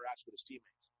how he interacts with his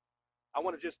teammates. I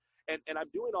want to just – and I'm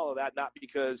doing all of that not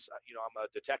because, I'm a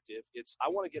detective. I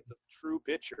want to get the true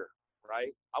picture,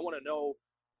 right? I want to know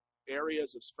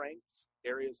areas of strength,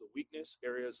 areas of weakness,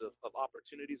 areas of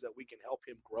opportunities that we can help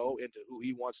him grow into who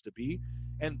he wants to be.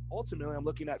 And ultimately, I'm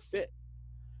looking at fit.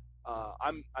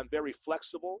 I'm very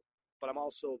flexible, but I'm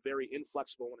also very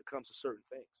inflexible when it comes to certain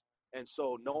things. And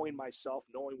so knowing myself,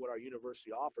 knowing what our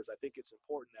university offers, I think it's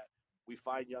important that we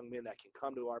find young men that can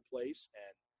come to our place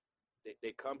and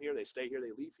they come here, they stay here,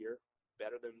 they leave here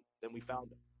better than we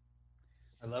found them.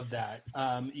 I love that.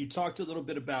 You talked a little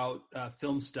bit about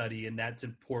film study and that's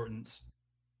important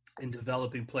in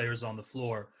developing players on the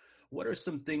floor. What are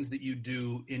some things that you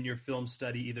do in your film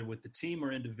study, either with the team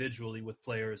or individually with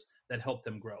players, that help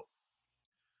them grow?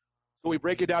 So we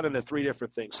break it down into three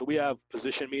different things. So we have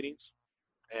position meetings,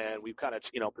 and we've kind of,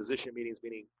 position meetings,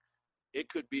 meaning it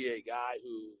could be a guy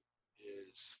who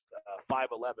is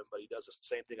 5'11", but he does the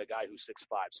same thing a guy who's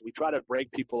 6'5". So we try to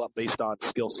break people up based on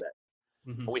skill set.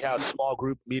 Mm-hmm. We have small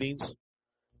group meetings.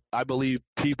 I believe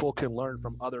people can learn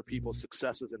from other people's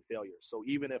successes and failures. So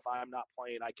even if I'm not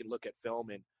playing, I can look at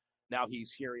film and now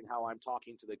he's hearing how I'm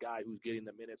talking to the guy who's getting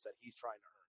the minutes that he's trying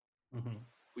to earn. Mm-hmm.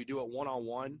 We do it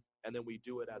one-on-one, and then we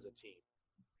do it as a team.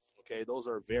 Okay, those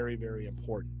are very, very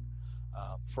important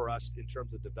for us in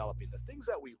terms of developing. The things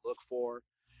that we look for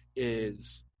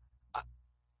is,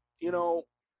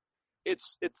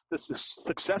 it's the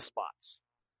success spots.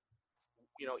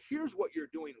 Here's what you're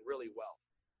doing really well.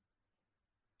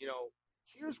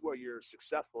 Here's where you're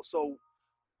successful. So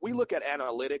we look at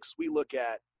analytics. We look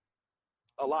at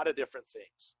a lot of different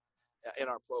things in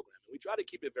our program. We try to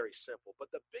keep it very simple. But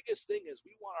the biggest thing is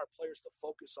we want our players to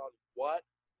focus on what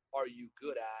are you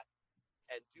good at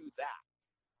and do that.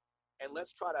 And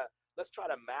let's try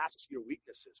to mask your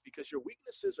weaknesses, because your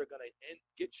weaknesses are going to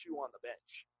get you on the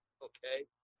bench, okay?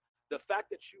 The fact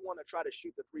that you want to try to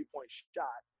shoot the three-point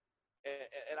shot,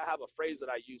 and I have a phrase that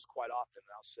I use quite often,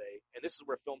 and I'll say, and this is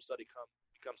where film study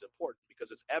becomes important, because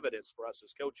it's evidence for us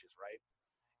as coaches, right?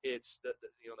 It's the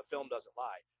film doesn't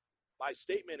lie. My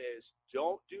statement is,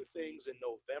 don't do things in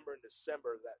November and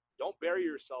December don't bury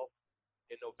yourself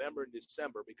in November and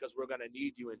December, because we're going to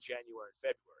need you in January and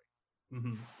February.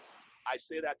 Mm-hmm. I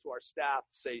say that to our staff,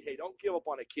 say, hey, don't give up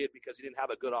on a kid because he didn't have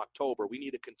a good October. We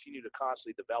need to continue to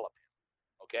constantly develop him,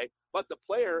 okay? But the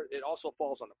player, it also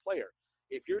falls on the player.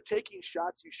 If you're taking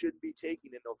shots you shouldn't be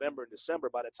taking in November and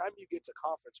December, by the time you get to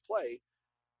conference play,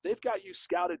 they've got you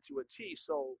scouted to a T.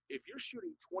 So if you're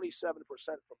shooting 27%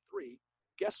 from three,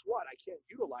 guess what? I can't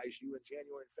utilize you in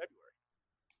January and February.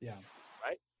 Yeah.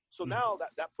 Right? So now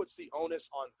that puts the onus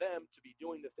on them to be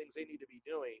doing the things they need to be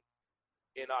doing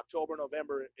in October,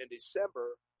 November, and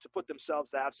December to put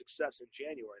themselves to have success in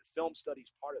January. And film study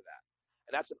is part of that.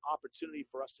 And that's an opportunity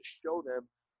for us to show them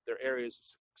their areas of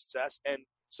success and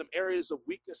some areas of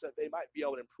weakness that they might be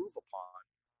able to improve upon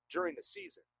during the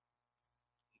season.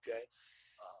 Okay?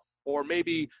 Or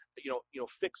maybe,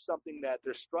 fix something that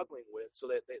they're struggling with so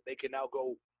that they can now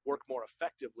go work more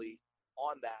effectively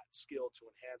on that skill to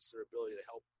enhance their ability to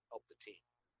help the team.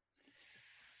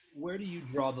 Where do you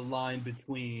draw the line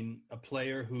between a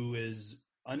player who is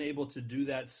unable to do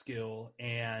that skill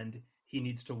and he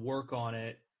needs to work on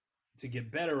it to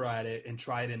get better at it and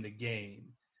try it in the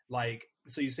game? Like,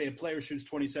 so you say a player shoots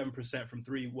 27% from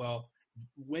three. Well,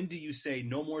 when do you say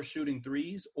no more shooting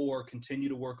threes or continue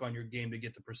to work on your game to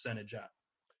get the percentage up?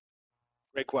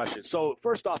 Great question. So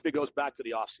first off, it goes back to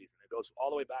the offseason. It goes all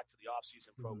the way back to the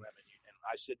offseason program. And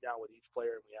I sit down with each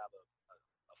player and we have a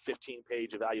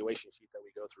 15-page evaluation sheet that we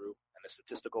go through and a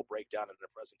statistical breakdown and a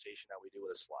presentation that we do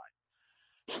with a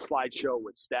slideshow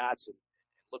with stats and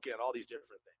looking at all these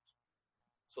different things.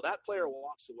 So that player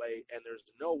walks away and there's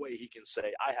no way he can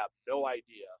say, I have no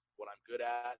idea what I'm good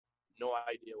at, no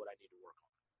idea what I need to work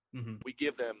on. Mm-hmm. We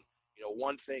give them,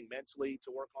 one thing mentally to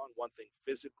work on, one thing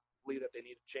physically that they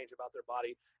need to change about their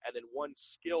body, and then one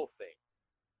skill thing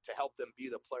to help them be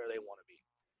the player they want to be.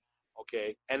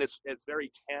 Okay? And it's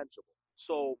very tangible.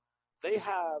 So they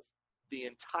have the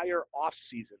entire off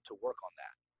season to work on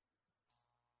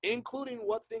that, including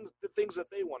the things that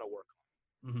they want to work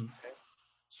on. Mm-hmm. Okay?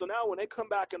 So now when they come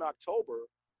back in October,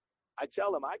 I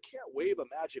tell them I can't wave a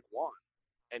magic wand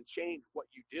and change what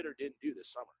you did or didn't do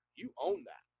this summer. You own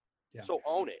that. Yeah. So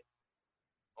own it.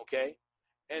 Okay?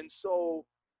 And so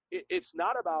it's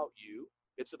not about you.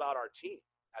 It's about our team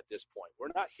at this point. We're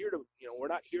not here to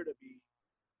be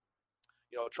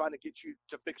trying to get you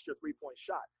to fix your three-point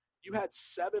shot. You had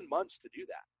 7 months to do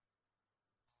that.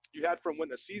 You had from when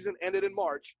the season ended in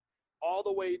March all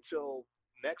the way till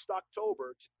next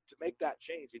October to make that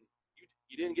change, and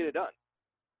you didn't get it done.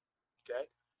 Okay?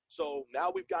 So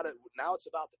now now it's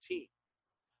about the team.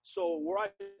 So where I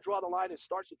draw the line, it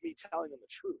starts with me telling them the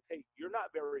truth. Hey, you're not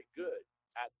very good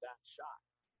at that shot.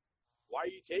 Why are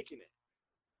you taking it?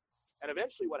 And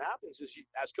eventually what happens is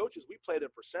as coaches, we play the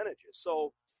percentages.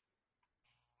 So,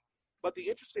 but the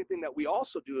interesting thing that we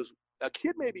also do is a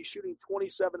kid may be shooting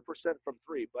 27% from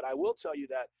three, but I will tell you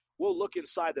that we'll look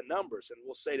inside the numbers and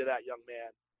we'll say to that young man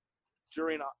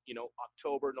during,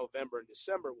 October, November, and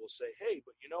December, we'll say, hey,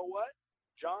 but you know what,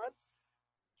 John,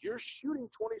 you're shooting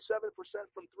 27%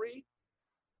 from three,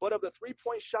 but of the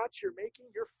three-point shots you're making,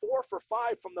 you're 4 for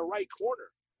 5 from the right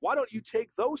corner. Why don't you take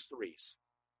those threes?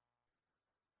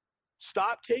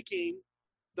 Stop taking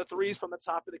the threes from the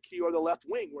top of the key or the left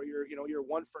wing where you're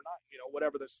 1 for 9,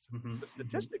 whatever the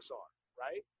statistics are,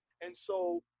 right? And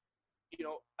so,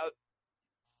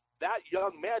 that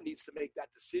young man needs to make that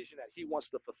decision that he wants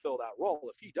to fulfill that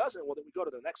role. If he doesn't, well, then we go to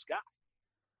the next guy.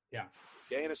 Yeah.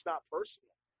 Okay, and it's not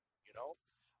personal,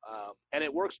 and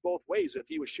it works both ways. If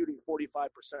he was shooting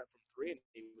 45% from three and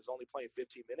he was only playing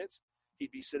 15 minutes, he'd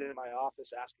be sitting in my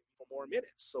office asking for more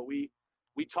minutes. So we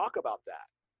talk about that.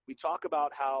 We talk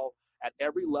about how at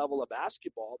every level of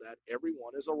basketball that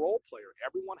everyone is a role player.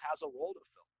 Everyone has a role to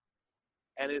fill.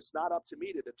 And it's not up to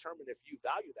me to determine if you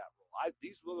value that role.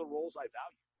 These are the roles I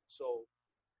value. So,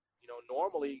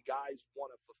 normally guys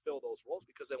want to fulfill those roles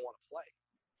because they want to play.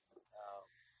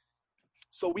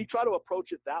 So we try to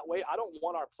approach it that way. I don't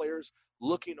want our players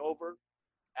looking over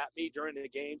at me during the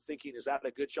game thinking, is that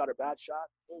a good shot or bad shot?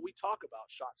 Well, we talk about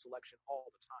shot selection all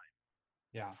the time.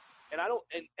 Yeah. And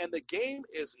and the game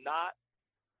is not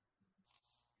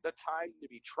the time to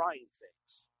be trying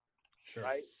things, Sure.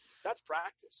 right? That's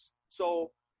practice.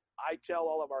 So I tell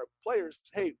all of our players,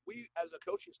 hey, we as a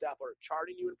coaching staff are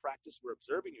charting you in practice. We're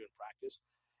observing you in practice.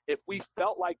 If we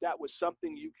felt like that was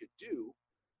something you could do,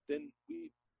 then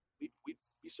we'd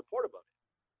be supportive of it.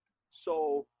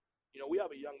 So, we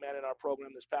have a young man in our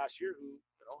program this past year who,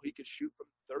 he could shoot from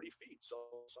 30 feet. So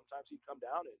sometimes he'd come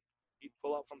down and he'd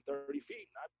pull up from 30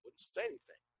 feet, and I wouldn't say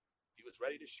anything. If he was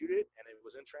ready to shoot it and it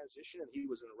was in transition and he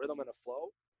was in a rhythm and a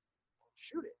flow,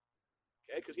 shoot it.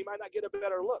 Okay, because he might not get a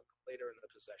better look later in the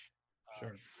possession.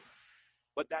 Sure.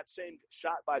 But that same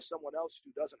shot by someone else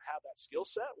who doesn't have that skill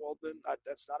set, well, then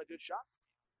that's not a good shot for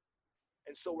you.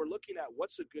 And so we're looking at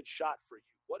what's a good shot for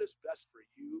you. What is best for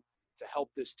you to help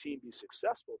this team be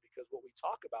successful? Because what we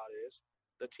talk about is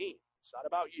the team. It's not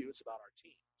about you. It's about our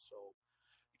team. So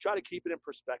you try to keep it in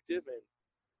perspective. And,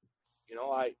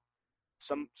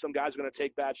 some guys are going to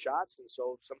take bad shots. And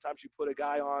so sometimes you put a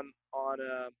guy on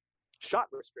shot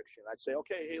restriction. I'd say,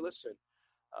 okay, hey, listen,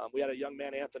 we had a young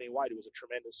man, Anthony White, who was a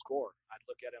tremendous scorer. I'd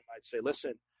look at him. I'd say,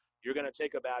 listen, you're going to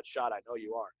take a bad shot. I know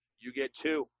you are. You get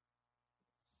 2.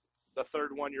 The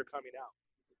third one, you're coming out.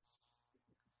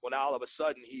 Well, now all of a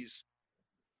sudden he's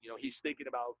thinking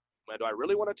about, well, do I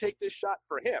really want to take this shot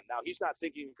for him? Now he's not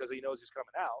thinking because he knows he's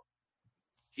coming out.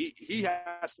 He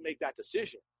has to make that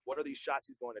decision. What are these shots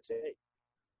he's going to take?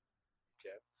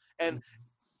 Okay.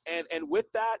 And with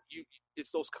that,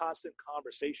 it's those constant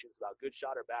conversations about good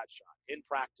shot or bad shot in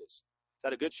practice. Is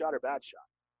that a good shot or bad shot?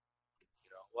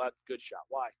 What good shot?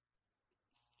 Why?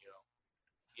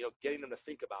 Getting them to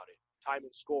think about it. Time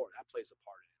and score, that plays a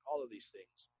part in it. All of these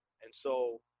things. And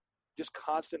so just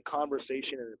constant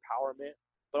conversation and empowerment,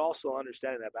 but also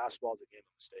understanding that basketball is a game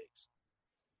of mistakes.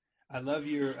 I love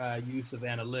your use of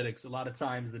analytics. A lot of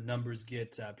times the numbers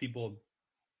get people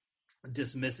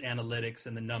dismiss analytics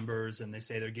and the numbers, and they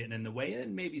say they're getting in the way.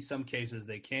 And maybe some cases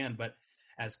they can, but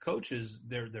as coaches,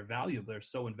 they're valuable. They're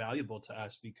so invaluable to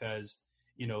us because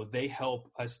they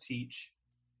help us teach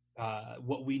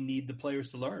what we need the players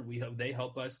to learn. They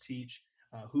help us teach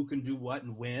who can do what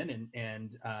and when,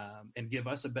 and give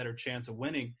us a better chance of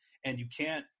winning. And you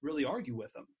can't really argue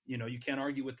with them. You can't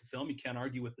argue with the film. You can't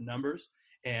argue with the numbers.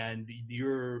 And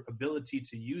your ability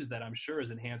to use that, I'm sure, has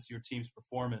enhanced your team's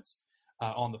performance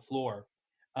on the floor.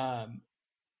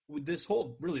 This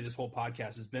whole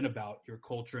podcast has been about your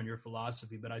culture and your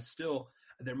philosophy, but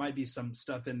there might be some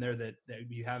stuff in there that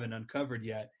you haven't uncovered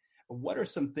yet. What are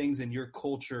some things in your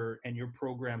culture and your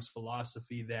program's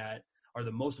philosophy that are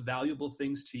the most valuable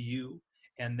things to you,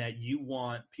 and that you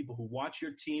want people who watch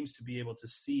your teams to be able to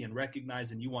see and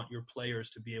recognize, and you want your players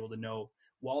to be able to know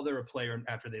while they're a player and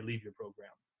after they leave your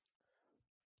program?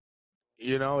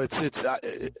 It's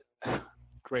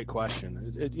great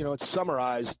question. It's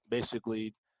summarized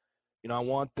basically. I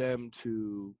want them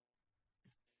to,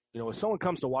 if someone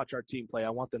comes to watch our team play,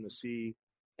 I want them to see,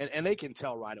 and they can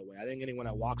tell right away. I think anyone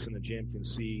that walks in the gym can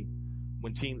see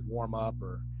when teams warm up,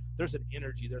 or there's an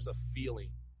energy, there's a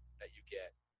feeling that you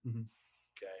get,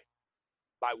 okay,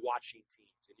 by watching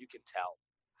teams, and you can tell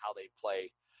how they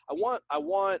play. I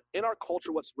want in our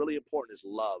culture, what's really important is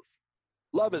love.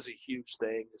 Love is a huge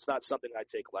thing. It's not something I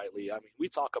take lightly. I mean, we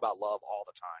talk about love all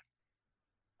the time.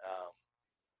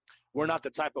 We're not the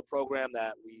type of program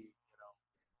that we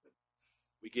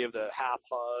give the half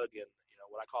hug and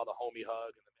what I call the homie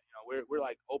hug, and we're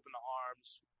like open the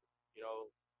arms,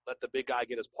 let the big guy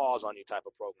get his paws on you type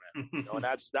of program. And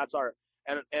that's our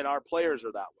and our players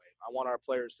are that way. I want our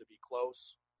players to be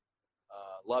close,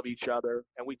 love each other,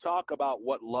 and we talk about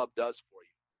what love does for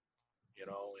you,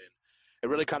 and it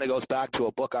really kind of goes back to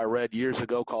a book I read years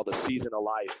ago called The Season of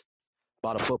Life,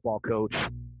 about a football coach,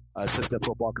 assistant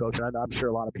football coach. And I'm sure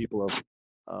a lot of people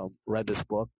have read this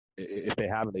book. If they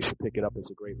haven't, they should pick it up.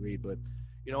 It's a great read. But,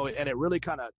 and it really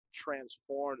kind of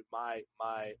transformed my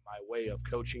way of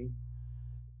coaching,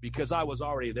 because I was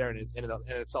already there, and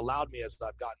it's allowed me as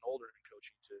I've gotten older in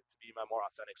coaching to be my more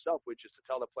authentic self, which is to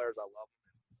tell the players I love them,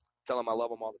 and tell them I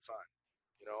love them all the time,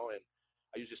 and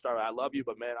I usually start with, I love you,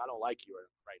 but man, I don't like you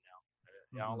right now.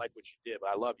 I don't like what you did, but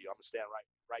I love you. I'm going to stand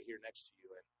right here next to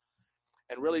you.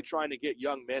 And really trying to get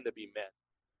young men to be men.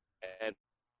 And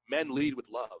men lead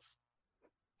with love,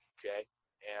 okay?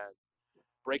 And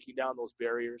breaking down those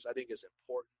barriers, I think, is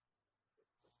important.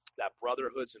 That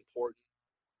brotherhood's important.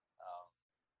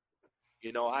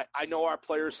 I know our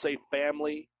players say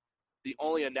family. The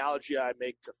only analogy I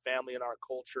make to family in our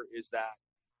culture is that,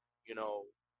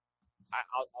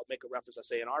 I'll make a reference. I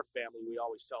say in our family, we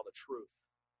always tell the truth.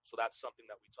 So that's something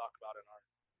that we talk about in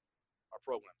our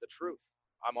program, the truth.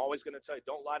 I'm always going to tell you,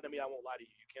 don't lie to me, I won't lie to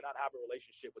you. You cannot have a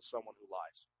relationship with someone who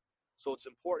lies. So it's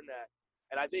important that,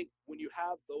 and I think when you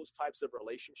have those types of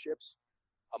relationships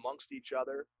amongst each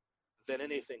other, then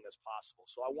anything is possible.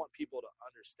 So I want people to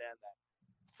understand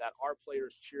that our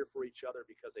players cheer for each other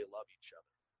because they love each other.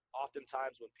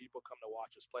 Oftentimes when people come to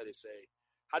watch us play, they say,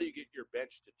 how do you get your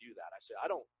bench to do that? I say, I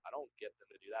don't get them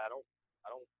to do that. I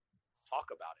don't talk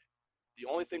about it. The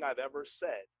only thing I've ever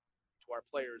said to our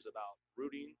players about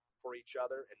rooting for each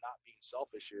other and not being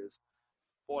selfish is,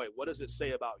 boy, what does it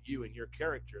say about you and your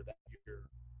character that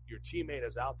your teammate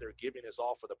is out there giving his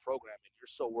all for the program and you're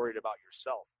so worried about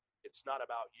yourself? It's not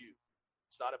about you.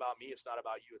 It's not about me. It's not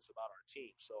about you. It's about our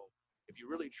team. So if you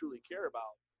really, truly care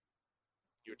about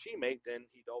your teammate, then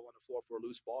he dove on the floor for a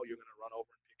loose ball. You're going to run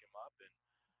over and pick him up, and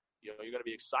you're going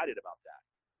to be excited about that.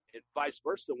 And vice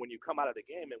versa, when you come out of the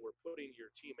game and we're putting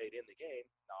your teammate in the game,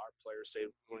 now our players say,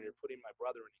 when you're putting my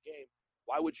brother in the game,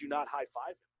 why would you not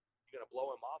high-five him? You're going to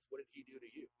blow him off? What did he do to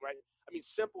you, right? I mean,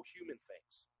 simple human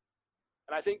things.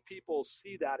 And I think people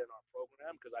see that in our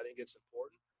program because I think it's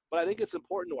important. But I think it's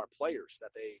important to our players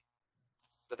that they're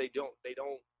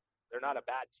not a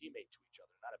bad teammate to each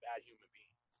other, not a bad human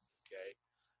being, okay?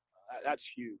 That's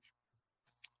huge.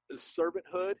 The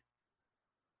servanthood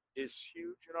is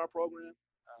huge in our program.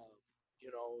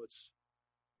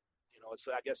 It's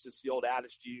I guess it's the old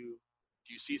adage: do you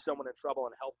see someone in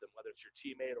trouble and help them, whether it's your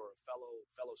teammate or a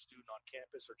fellow student on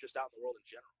campus or just out in the world in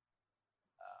general?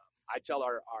 I tell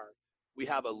we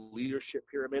have a leadership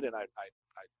pyramid, and I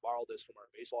borrowed this from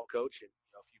our baseball coach. And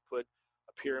if you put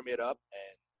a pyramid up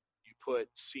and you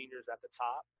put seniors at the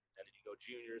top, and then you go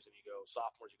juniors, and you go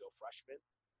sophomores, you go freshmen,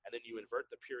 and then you invert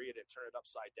the period and turn it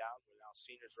upside down, where now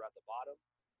seniors are at the bottom.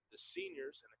 The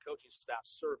seniors and the coaching staff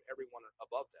serve everyone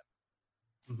above them,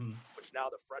 which now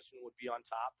the freshman would be on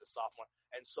top, the sophomore.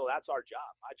 And so that's our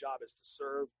job. My job is to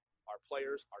serve our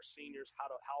players, our seniors. How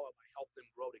have I helped them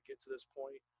grow to get to this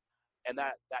point? And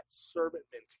that servant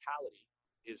mentality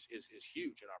is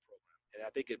huge in our program. And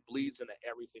I think it bleeds into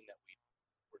everything that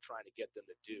we're trying to get them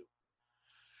to do.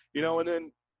 And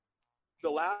then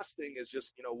the last thing is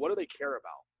just, what do they care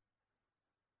about?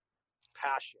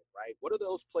 Passion, right? What do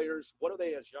those players, what do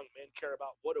they as young men care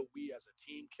about? What do we as a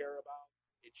team care about?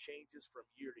 It changes from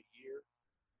year to year.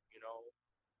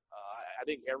 I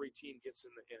think every team gets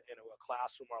in a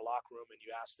classroom or a locker room and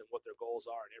you ask them what their goals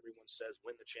are, and everyone says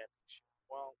win the championship.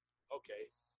 Well, okay,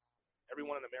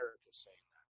 everyone in America is saying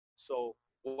that. So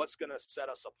what's going to set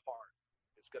us apart?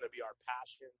 It's going to be our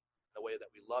passion, the way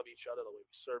that we love each other, the way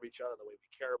we serve each other, the way we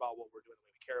care about what we're doing, the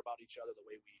way we care about each other, the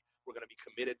way we're going to be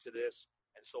committed to this.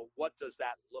 And so what does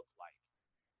that look like?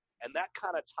 And that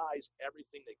kind of ties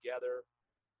everything together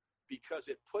because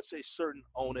it puts a certain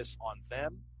onus on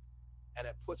them and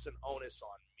it puts an onus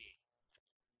on me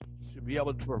to be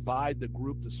able to provide the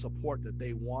group the support that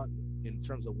they want in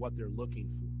terms of what they're looking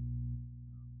for.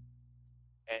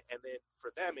 And then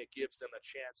for them, it gives them a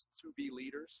chance to be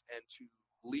leaders and to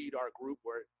lead our group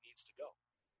where it needs to go.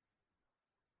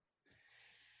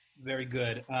 Very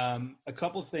good. A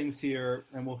couple things here,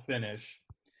 and we'll finish.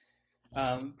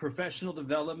 Professional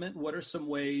development, what are some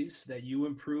ways that you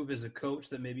improve as a coach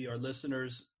that maybe our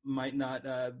listeners might not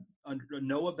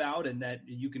know about, and that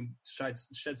you can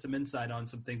shed some insight on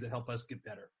some things that help us get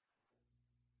better?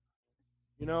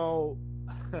 Well,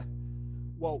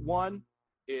 one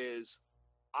is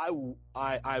I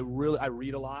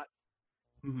read a lot.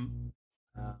 Mm-hmm.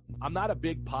 I'm not a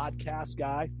big podcast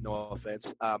guy. No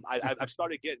offense. I've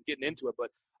started getting into it,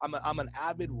 but I'm an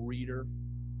avid reader,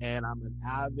 and I'm an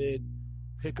avid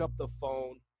pick up the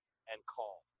phone and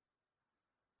call.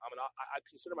 I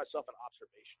consider myself an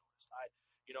observationalist.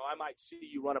 I might see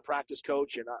you run a practice,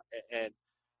 coach,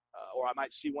 or I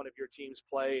might see one of your teams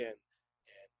play, and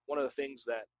one of the things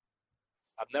that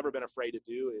I've never been afraid to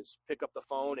do is pick up the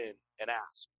phone and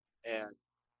ask. And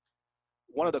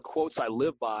one of the quotes I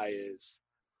live by is,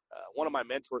 one of my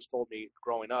mentors told me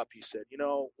growing up, he said,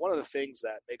 one of the things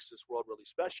that makes this world really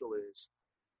special is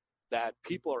that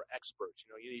people are experts.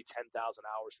 You need 10,000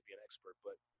 hours to be an expert.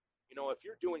 But, if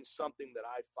you're doing something that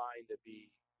I find to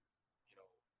be,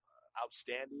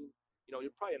 outstanding,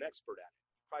 you're probably an expert at it.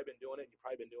 You've probably been doing it. You've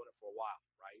probably been doing it for a while,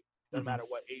 right? Doesn't matter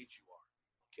what age you are,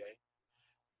 okay?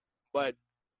 But,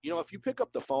 if you pick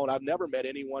up the phone, I've never met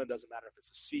anyone, it doesn't matter if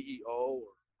it's a CEO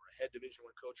or a head Division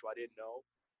I coach who I didn't know,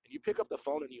 and you pick up the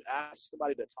phone and you ask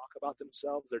somebody to talk about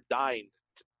themselves, they're dying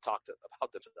to talk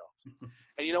about themselves.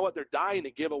 And you know what? They're dying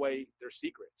to give away their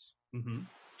secrets. Mm-hmm.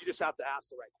 You just have to ask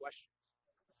the right questions.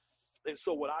 And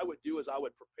so what I would do is I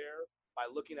would prepare by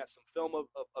looking at some film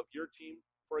of your team,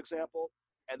 for example,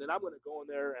 and then I'm going to go in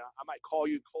there and I might cold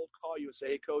call you and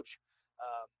say, hey, coach,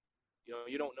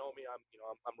 You don't know me.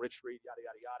 I'm Rich Reed, yada,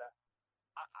 yada, yada.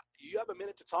 You have a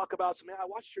minute to talk about some, man, I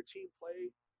watched your team play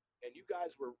and you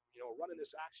guys were, running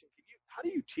this action. How do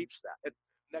you teach that? And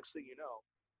next thing you know,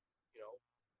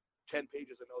 10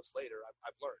 pages of notes later,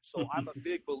 I've learned. So I'm a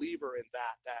big believer in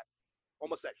that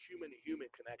almost that human-to-human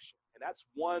connection. And that's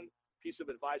one piece of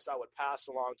advice I would pass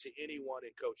along to anyone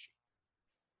in coaching.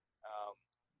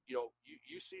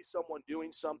 You see someone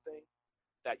doing something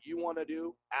that you want to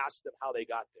do, ask them how they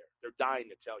got there. They're dying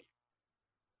to tell you.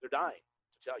 They're dying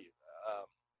to tell you.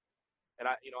 And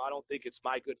I don't think it's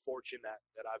my good fortune that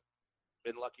I've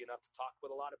been lucky enough to talk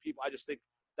with a lot of people. I just think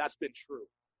that's been true.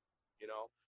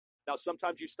 Now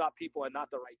sometimes you stop people at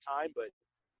not the right time, but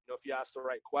if you ask the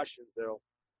right questions, they'll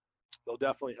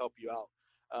definitely help you out.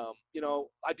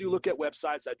 I do look at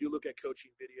websites. I do look at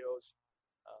coaching videos.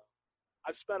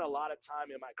 I've spent a lot of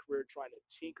time in my career trying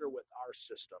to tinker with our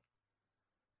system,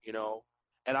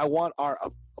 and I want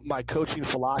my coaching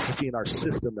philosophy and our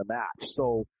system to match.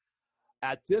 So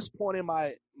at this point in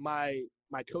my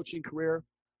coaching career,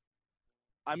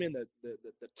 I'm in the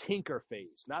tinker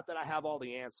phase. Not that I have all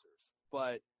the answers,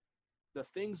 but the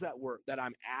things that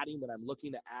I'm adding, that I'm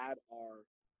looking to add are,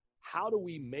 how do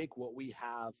we make what we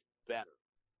have better?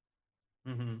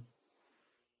 Mm-hmm.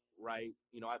 Right?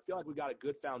 I feel like we got a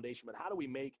good foundation, but how do we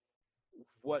make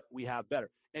what we have better?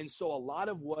 And so a lot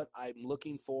of what I'm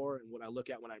looking for and what I look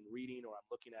at when I'm reading or I'm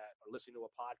looking at or listening to a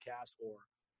podcast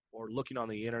or looking on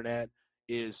the internet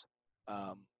is,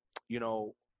 how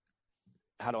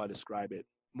do I describe it?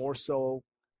 More so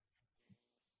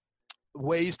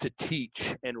ways to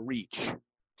teach and reach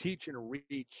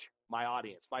my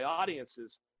audience. My audience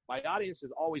is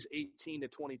always 18 to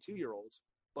 22-year-olds,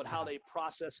 but how they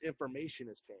process information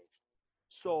has changed.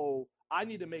 So I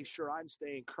need to make sure I'm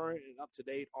staying current and up to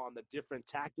date on the different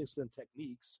tactics and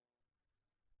techniques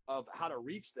of how to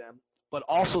reach them, but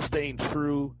also staying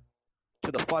true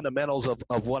to the fundamentals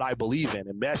of what I believe in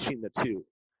and meshing the two.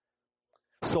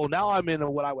 So now I'm in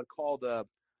what I would call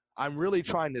I'm really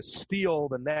trying to steal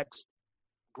the next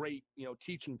great,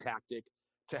 teaching tactic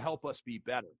to help us be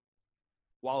better,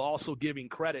 while also giving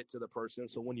credit to the person.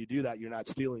 So when you do that, you're not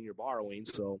stealing, you're borrowing.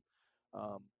 So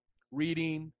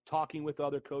reading, talking with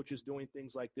other coaches, doing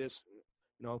things like this,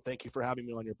 thank you for having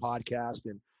me on your podcast,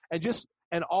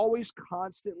 and always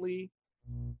constantly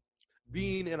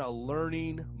being in a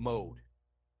learning mode.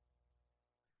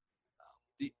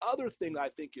 The other thing I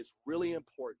think is really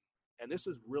important, and this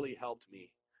has really helped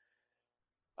me,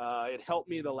 it helped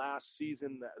me the last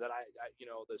season that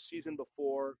the season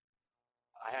before,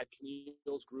 I had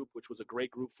Keneal's group, which was a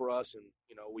great group for us. And,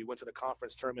 we went to the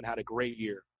conference tournament, had a great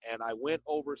year. And I went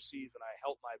overseas and I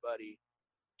helped my buddy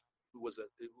who was a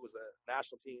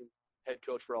national team head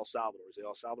coach for El Salvador. He was the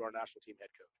El Salvador national team head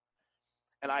coach.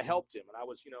 And I helped him. And I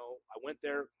was, I went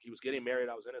there. He was getting married.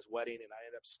 I was in his wedding. And I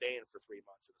ended up staying for 3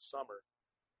 months in the summer.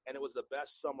 And it was the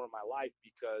best summer of my life,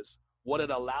 because what it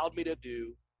allowed me to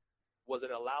do was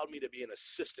it allowed me to be an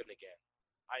assistant again.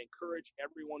 I encourage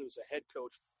everyone who's a head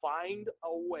coach, find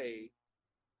a way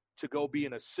to go be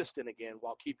an assistant again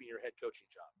while keeping your head coaching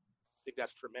job. I think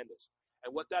that's tremendous.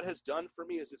 And what that has done for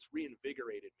me is it's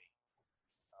reinvigorated me.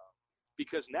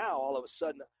 Because now all of a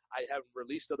sudden I have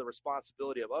released of the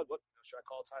responsibility of, what should I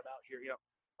call timeout here?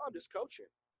 I'm just coaching,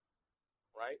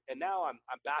 right? And now I'm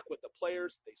back with the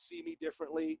players. They see me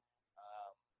differently,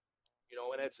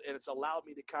 and it's allowed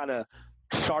me to kind of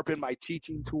sharpen my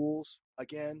teaching tools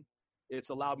again. It's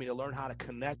allowed me to learn how to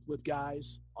connect with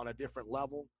guys on a different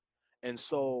level. And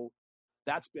so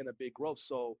that's been a big growth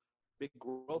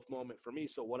moment for me.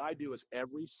 So what I do is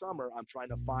every summer I'm trying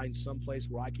to find some place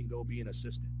where I can go be an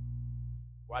assistant,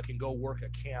 where I can go work a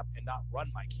camp and not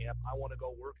run my camp. I want to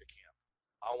go work a camp.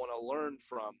 I want to learn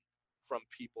from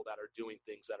people that are doing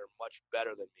things that are much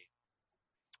better than me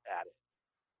at it.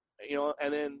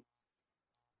 And then,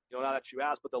 now that you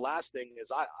asked, but the last thing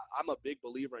is I'm a big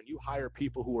believer in you hire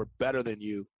people who are better than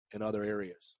you in other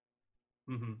areas.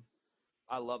 Mm-hmm.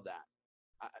 I love that.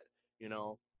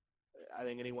 I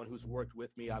think anyone who's worked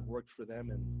with me, I've worked for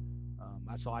them, and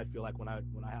that's how I feel like when I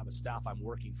have a staff, I'm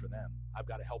working for them. I've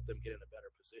got to help them get in a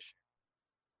better position.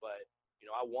 But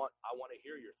I want to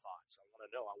hear your thoughts. I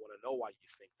want to know why you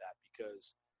think that,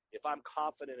 because if I'm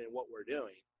confident in what we're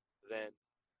doing, then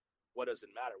what does it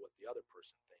matter what the other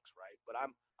person thinks, right? But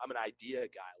I'm an idea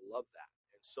guy. I love that.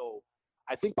 And so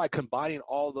I think by combining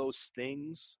all those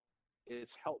things,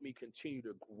 it's helped me continue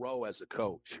to grow as a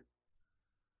coach,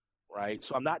 right?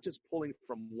 So I'm not just pulling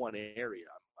from one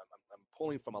area. I'm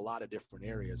pulling from a lot of different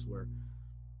areas where,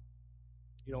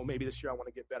 maybe this year I want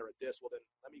to get better at this. Well, then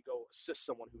let me go assist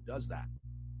someone who does that,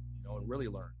 and really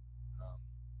learn.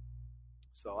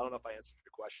 So I don't know if I answered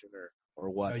your question or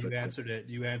what. No, you answered it.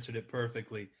 You answered it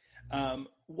perfectly.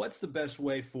 What's the best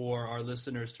way for our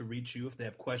listeners to reach you if they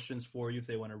have questions for you, if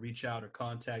they want to reach out or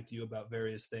contact you about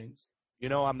various things?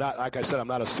 I'm not, like I said, I'm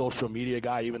not a social media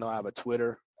guy, even though I have a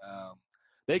Twitter.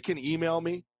 They can email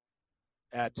me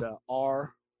at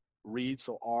rreed,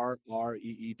 so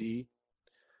RREED,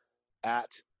 at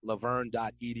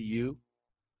laverne.edu.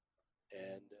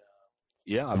 And,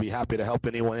 I'll be happy to help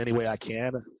anyone any way I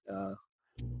can.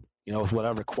 With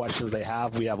whatever questions they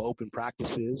have, we have open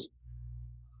practices.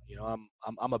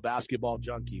 I'm a basketball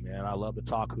junkie, man. I love to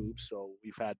talk hoops. So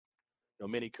we've had,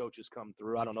 many coaches come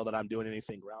through. I don't know that I'm doing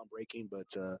anything groundbreaking, but,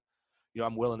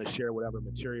 I'm willing to share whatever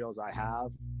materials I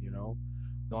have.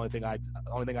 The only thing I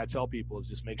tell people is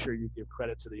just make sure you give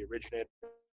credit to the originator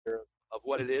of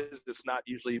what it is. It's not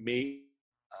usually me.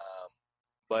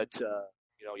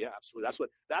 Absolutely.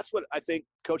 That's what I think,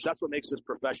 Coach, that's what makes this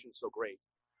profession so great.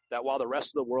 That while the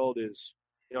rest of the world is,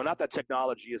 not that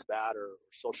technology is bad or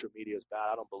social media is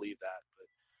bad. I don't believe that.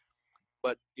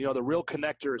 But the real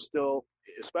connector is still,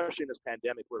 especially in this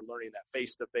pandemic, we're learning that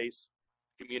face-to-face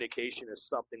communication is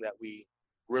something that we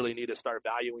really need to start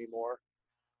valuing more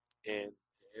in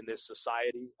this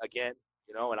society again,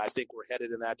 and I think we're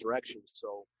headed in that direction.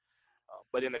 So,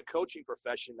 but in the coaching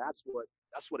profession, that's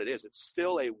what it is. It's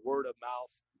still a word of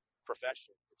mouth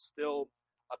profession. It's still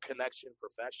a connection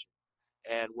profession.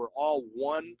 And we're all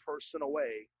one person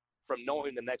away from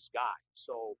knowing the next guy.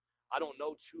 So I don't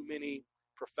know too many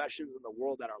professions in the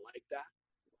world that are like that.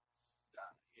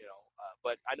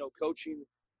 But I know coaching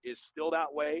is still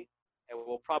that way and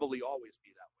will probably always be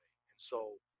that way. And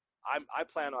so I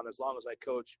plan on, as long as I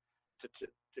coach, to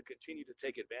continue to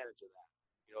take advantage of that,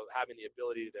 having the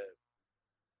ability to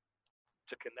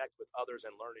connect with others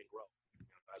and learn and grow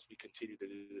as we continue to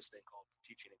do this thing called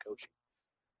teaching and coaching.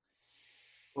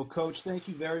 Well, Coach, thank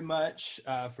you very much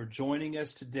for joining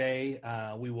us today.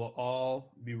 We will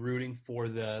all be rooting for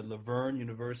the La Verne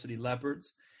University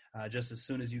Leopards just as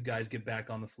soon as you guys get back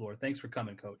on the floor. Thanks for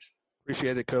coming, Coach.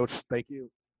 Appreciate it, Coach. Thank you.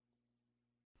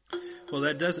 Well,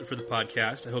 that does it for the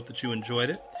podcast. I hope that you enjoyed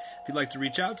it. If you'd like to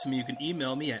reach out to me, you can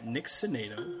email me at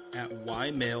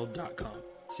nicksonato@ymail.com.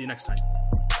 See you next time.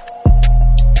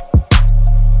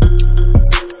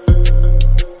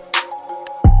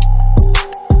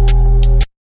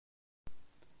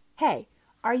 Hey,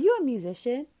 are you a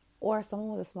musician or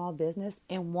someone with a small business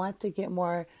and want to get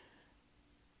more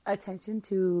attention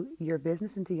to your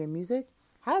business and to your music?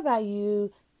 How about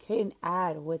you create an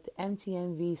ad with the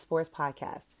MTMV Sports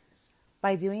Podcast?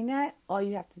 By doing that, all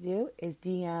you have to do is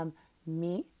DM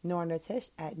me, Nora Natish,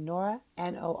 at Nora,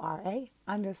 Nora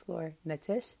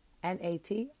 _Natish,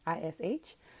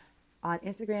 Natish, on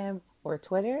Instagram or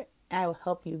Twitter. And I will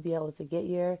help you be able to get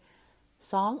your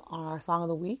song on our Song of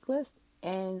the Week list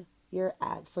and your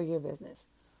ad for your business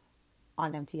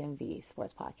on MTMV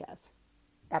Sports Podcast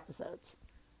episodes.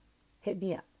 Hit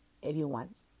me up if you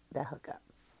want that hookup.